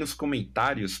 escreve aí nos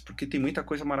comentários, porque tem muita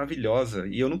coisa maravilhosa.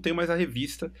 E eu não tenho mais a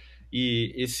revista,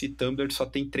 e esse Tumblr só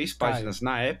tem 3 páginas.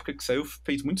 Na época que saiu,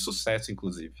 fez muito sucesso,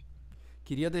 inclusive.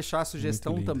 Queria deixar a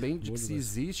sugestão também de que se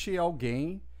existe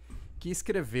alguém que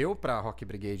escreveu pra Rock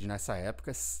Brigade nessa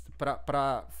época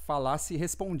pra falar se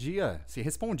respondiam, se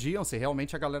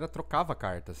realmente a galera trocava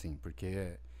carta, assim,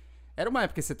 porque era uma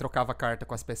época que você trocava carta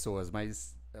com as pessoas,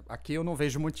 mas aqui eu não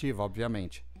vejo motivo,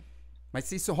 obviamente. Mas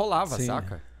se isso rolava,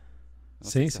 saca?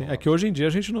 Sim. É que hoje em dia a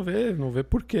gente não vê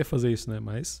por que fazer isso, né?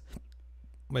 Mas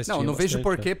não vejo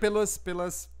por que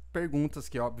pelas perguntas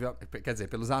que, quer dizer,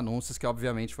 pelos anúncios que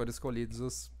obviamente foram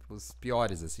escolhidos os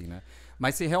piores, assim, né?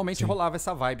 Mas se realmente rolava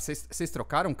essa vibe, vocês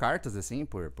trocaram cartas, assim,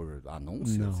 por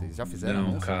anúncio? Não. Vocês já fizeram Não,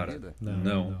 anúncio cara. na vida?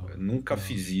 Não, eu nunca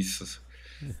fiz isso.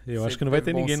 Eu acho que não vai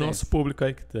ter ninguém no nosso público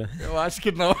aí que tá. Eu acho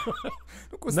que não.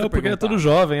 Não, porque é tudo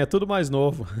jovem, é tudo mais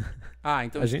novo. Ah,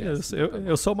 então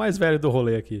eu sou o mais velho do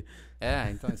rolê aqui.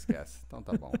 Então esquece. Então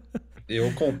tá bom.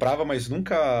 Eu comprava, mas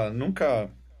nunca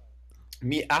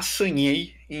me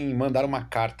assanhei em mandar uma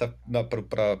carta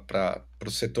pro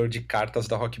setor de cartas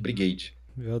da Rock Brigade.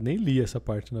 Eu nem li essa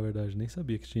parte, na verdade, nem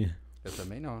sabia que tinha. Eu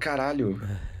também não. Caralho.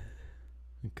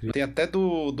 Incrível. Tem até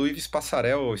do Ives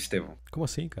Passarel, Estevam. Como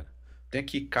assim, cara? Tem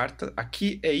aqui carta.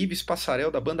 Aqui é Ives Passarel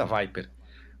da banda Viper.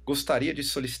 Gostaria de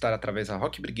solicitar através da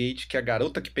Rock Brigade que a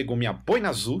garota que pegou minha boina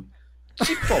azul,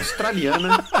 tipo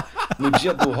australiana, no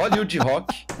dia do Hollywood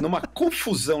Rock, numa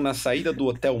confusão na saída do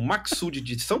hotel Maxud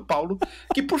de São Paulo,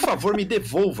 que por favor me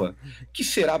devolva, que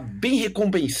será bem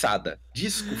recompensada.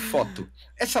 Disco, foto.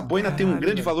 Essa boina tem um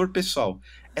grande valor pessoal.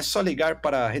 É só ligar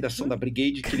para a redação da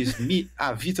Brigade que eles me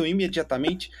avisam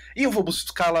imediatamente e eu vou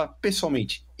buscá-la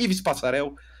pessoalmente. Ives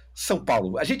Passarel, São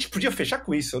Paulo. A gente podia fechar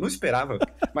com isso, eu não esperava,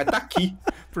 mas tá aqui.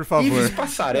 Por favor. Ives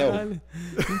Passarel. Caralho.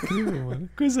 Incrível, mano.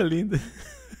 Coisa linda.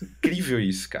 Incrível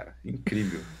isso, cara.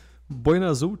 Incrível. Boina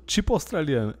azul tipo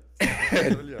australiana.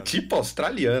 Tipo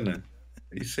australiana.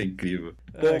 Isso é incrível.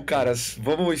 Bom, caras,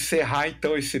 vamos encerrar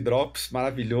então esse Drops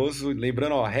maravilhoso.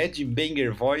 Lembrando, ó,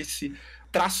 Headbanger Voice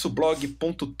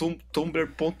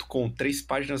 _blog.tumblr.com. 3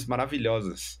 páginas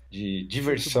maravilhosas de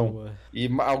diversão. E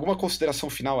alguma consideração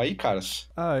final aí, caras?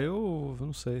 Eu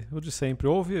não sei. O de sempre.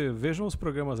 Vejam os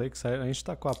programas aí que saíram. A gente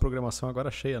tá com a programação agora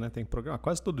cheia, né? Tem programa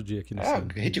quase todo dia aqui no Scena.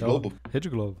 Rede Globo. Rede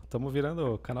Globo. Estamos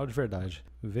virando canal de verdade.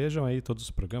 Vejam aí todos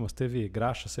os programas. Teve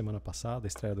Graxa semana passada, a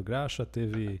estreia do Graxa.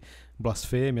 Teve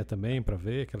Blasfêmia também pra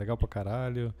ver, que é legal pra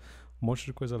caralho. Um monte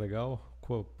de coisa legal.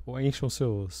 Encham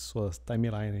suas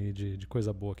timeline aí de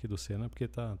coisa boa aqui do Scena, porque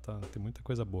tem muita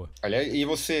coisa boa. Olha, e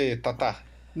você, Tatá?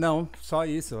 Não, só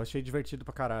isso. Eu achei divertido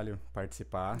pra caralho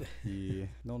participar. E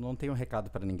não tenho recado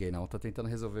pra ninguém, não. Tô tentando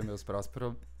resolver meus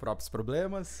próprios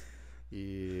problemas.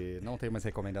 E não tenho mais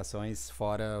recomendações,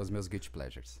 fora os meus guilty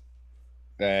pleasures.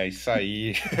 É, isso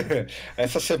aí.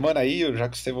 Essa semana aí, já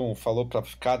que o Estevam falou pra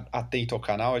ficar atento ao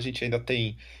canal, a gente ainda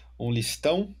tem um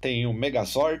listão, tem o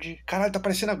Megazord. Caralho, tá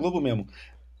parecendo a Globo mesmo.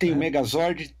 Tem o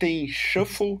Megazord, tem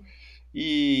Shuffle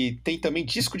e tem também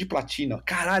disco de platina.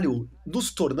 Caralho,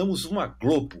 nos tornamos uma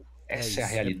Globo. Essa é a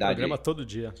realidade. Programa todo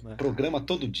dia, né? Programa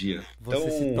todo dia. Você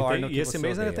se torna e esse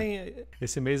mês ainda tem.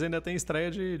 Esse mês ainda tem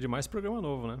estreia de mais programa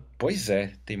novo, né? Pois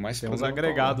é, tem mais tem programa.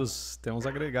 Tem uns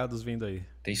agregados vindo aí.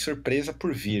 Tem surpresa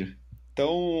por vir.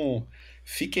 Então,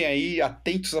 fiquem aí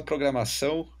atentos à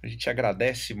programação. A gente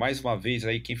agradece mais uma vez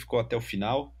aí quem ficou até o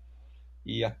final.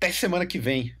 E até semana que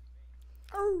vem.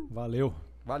 Valeu.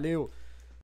 Valeu.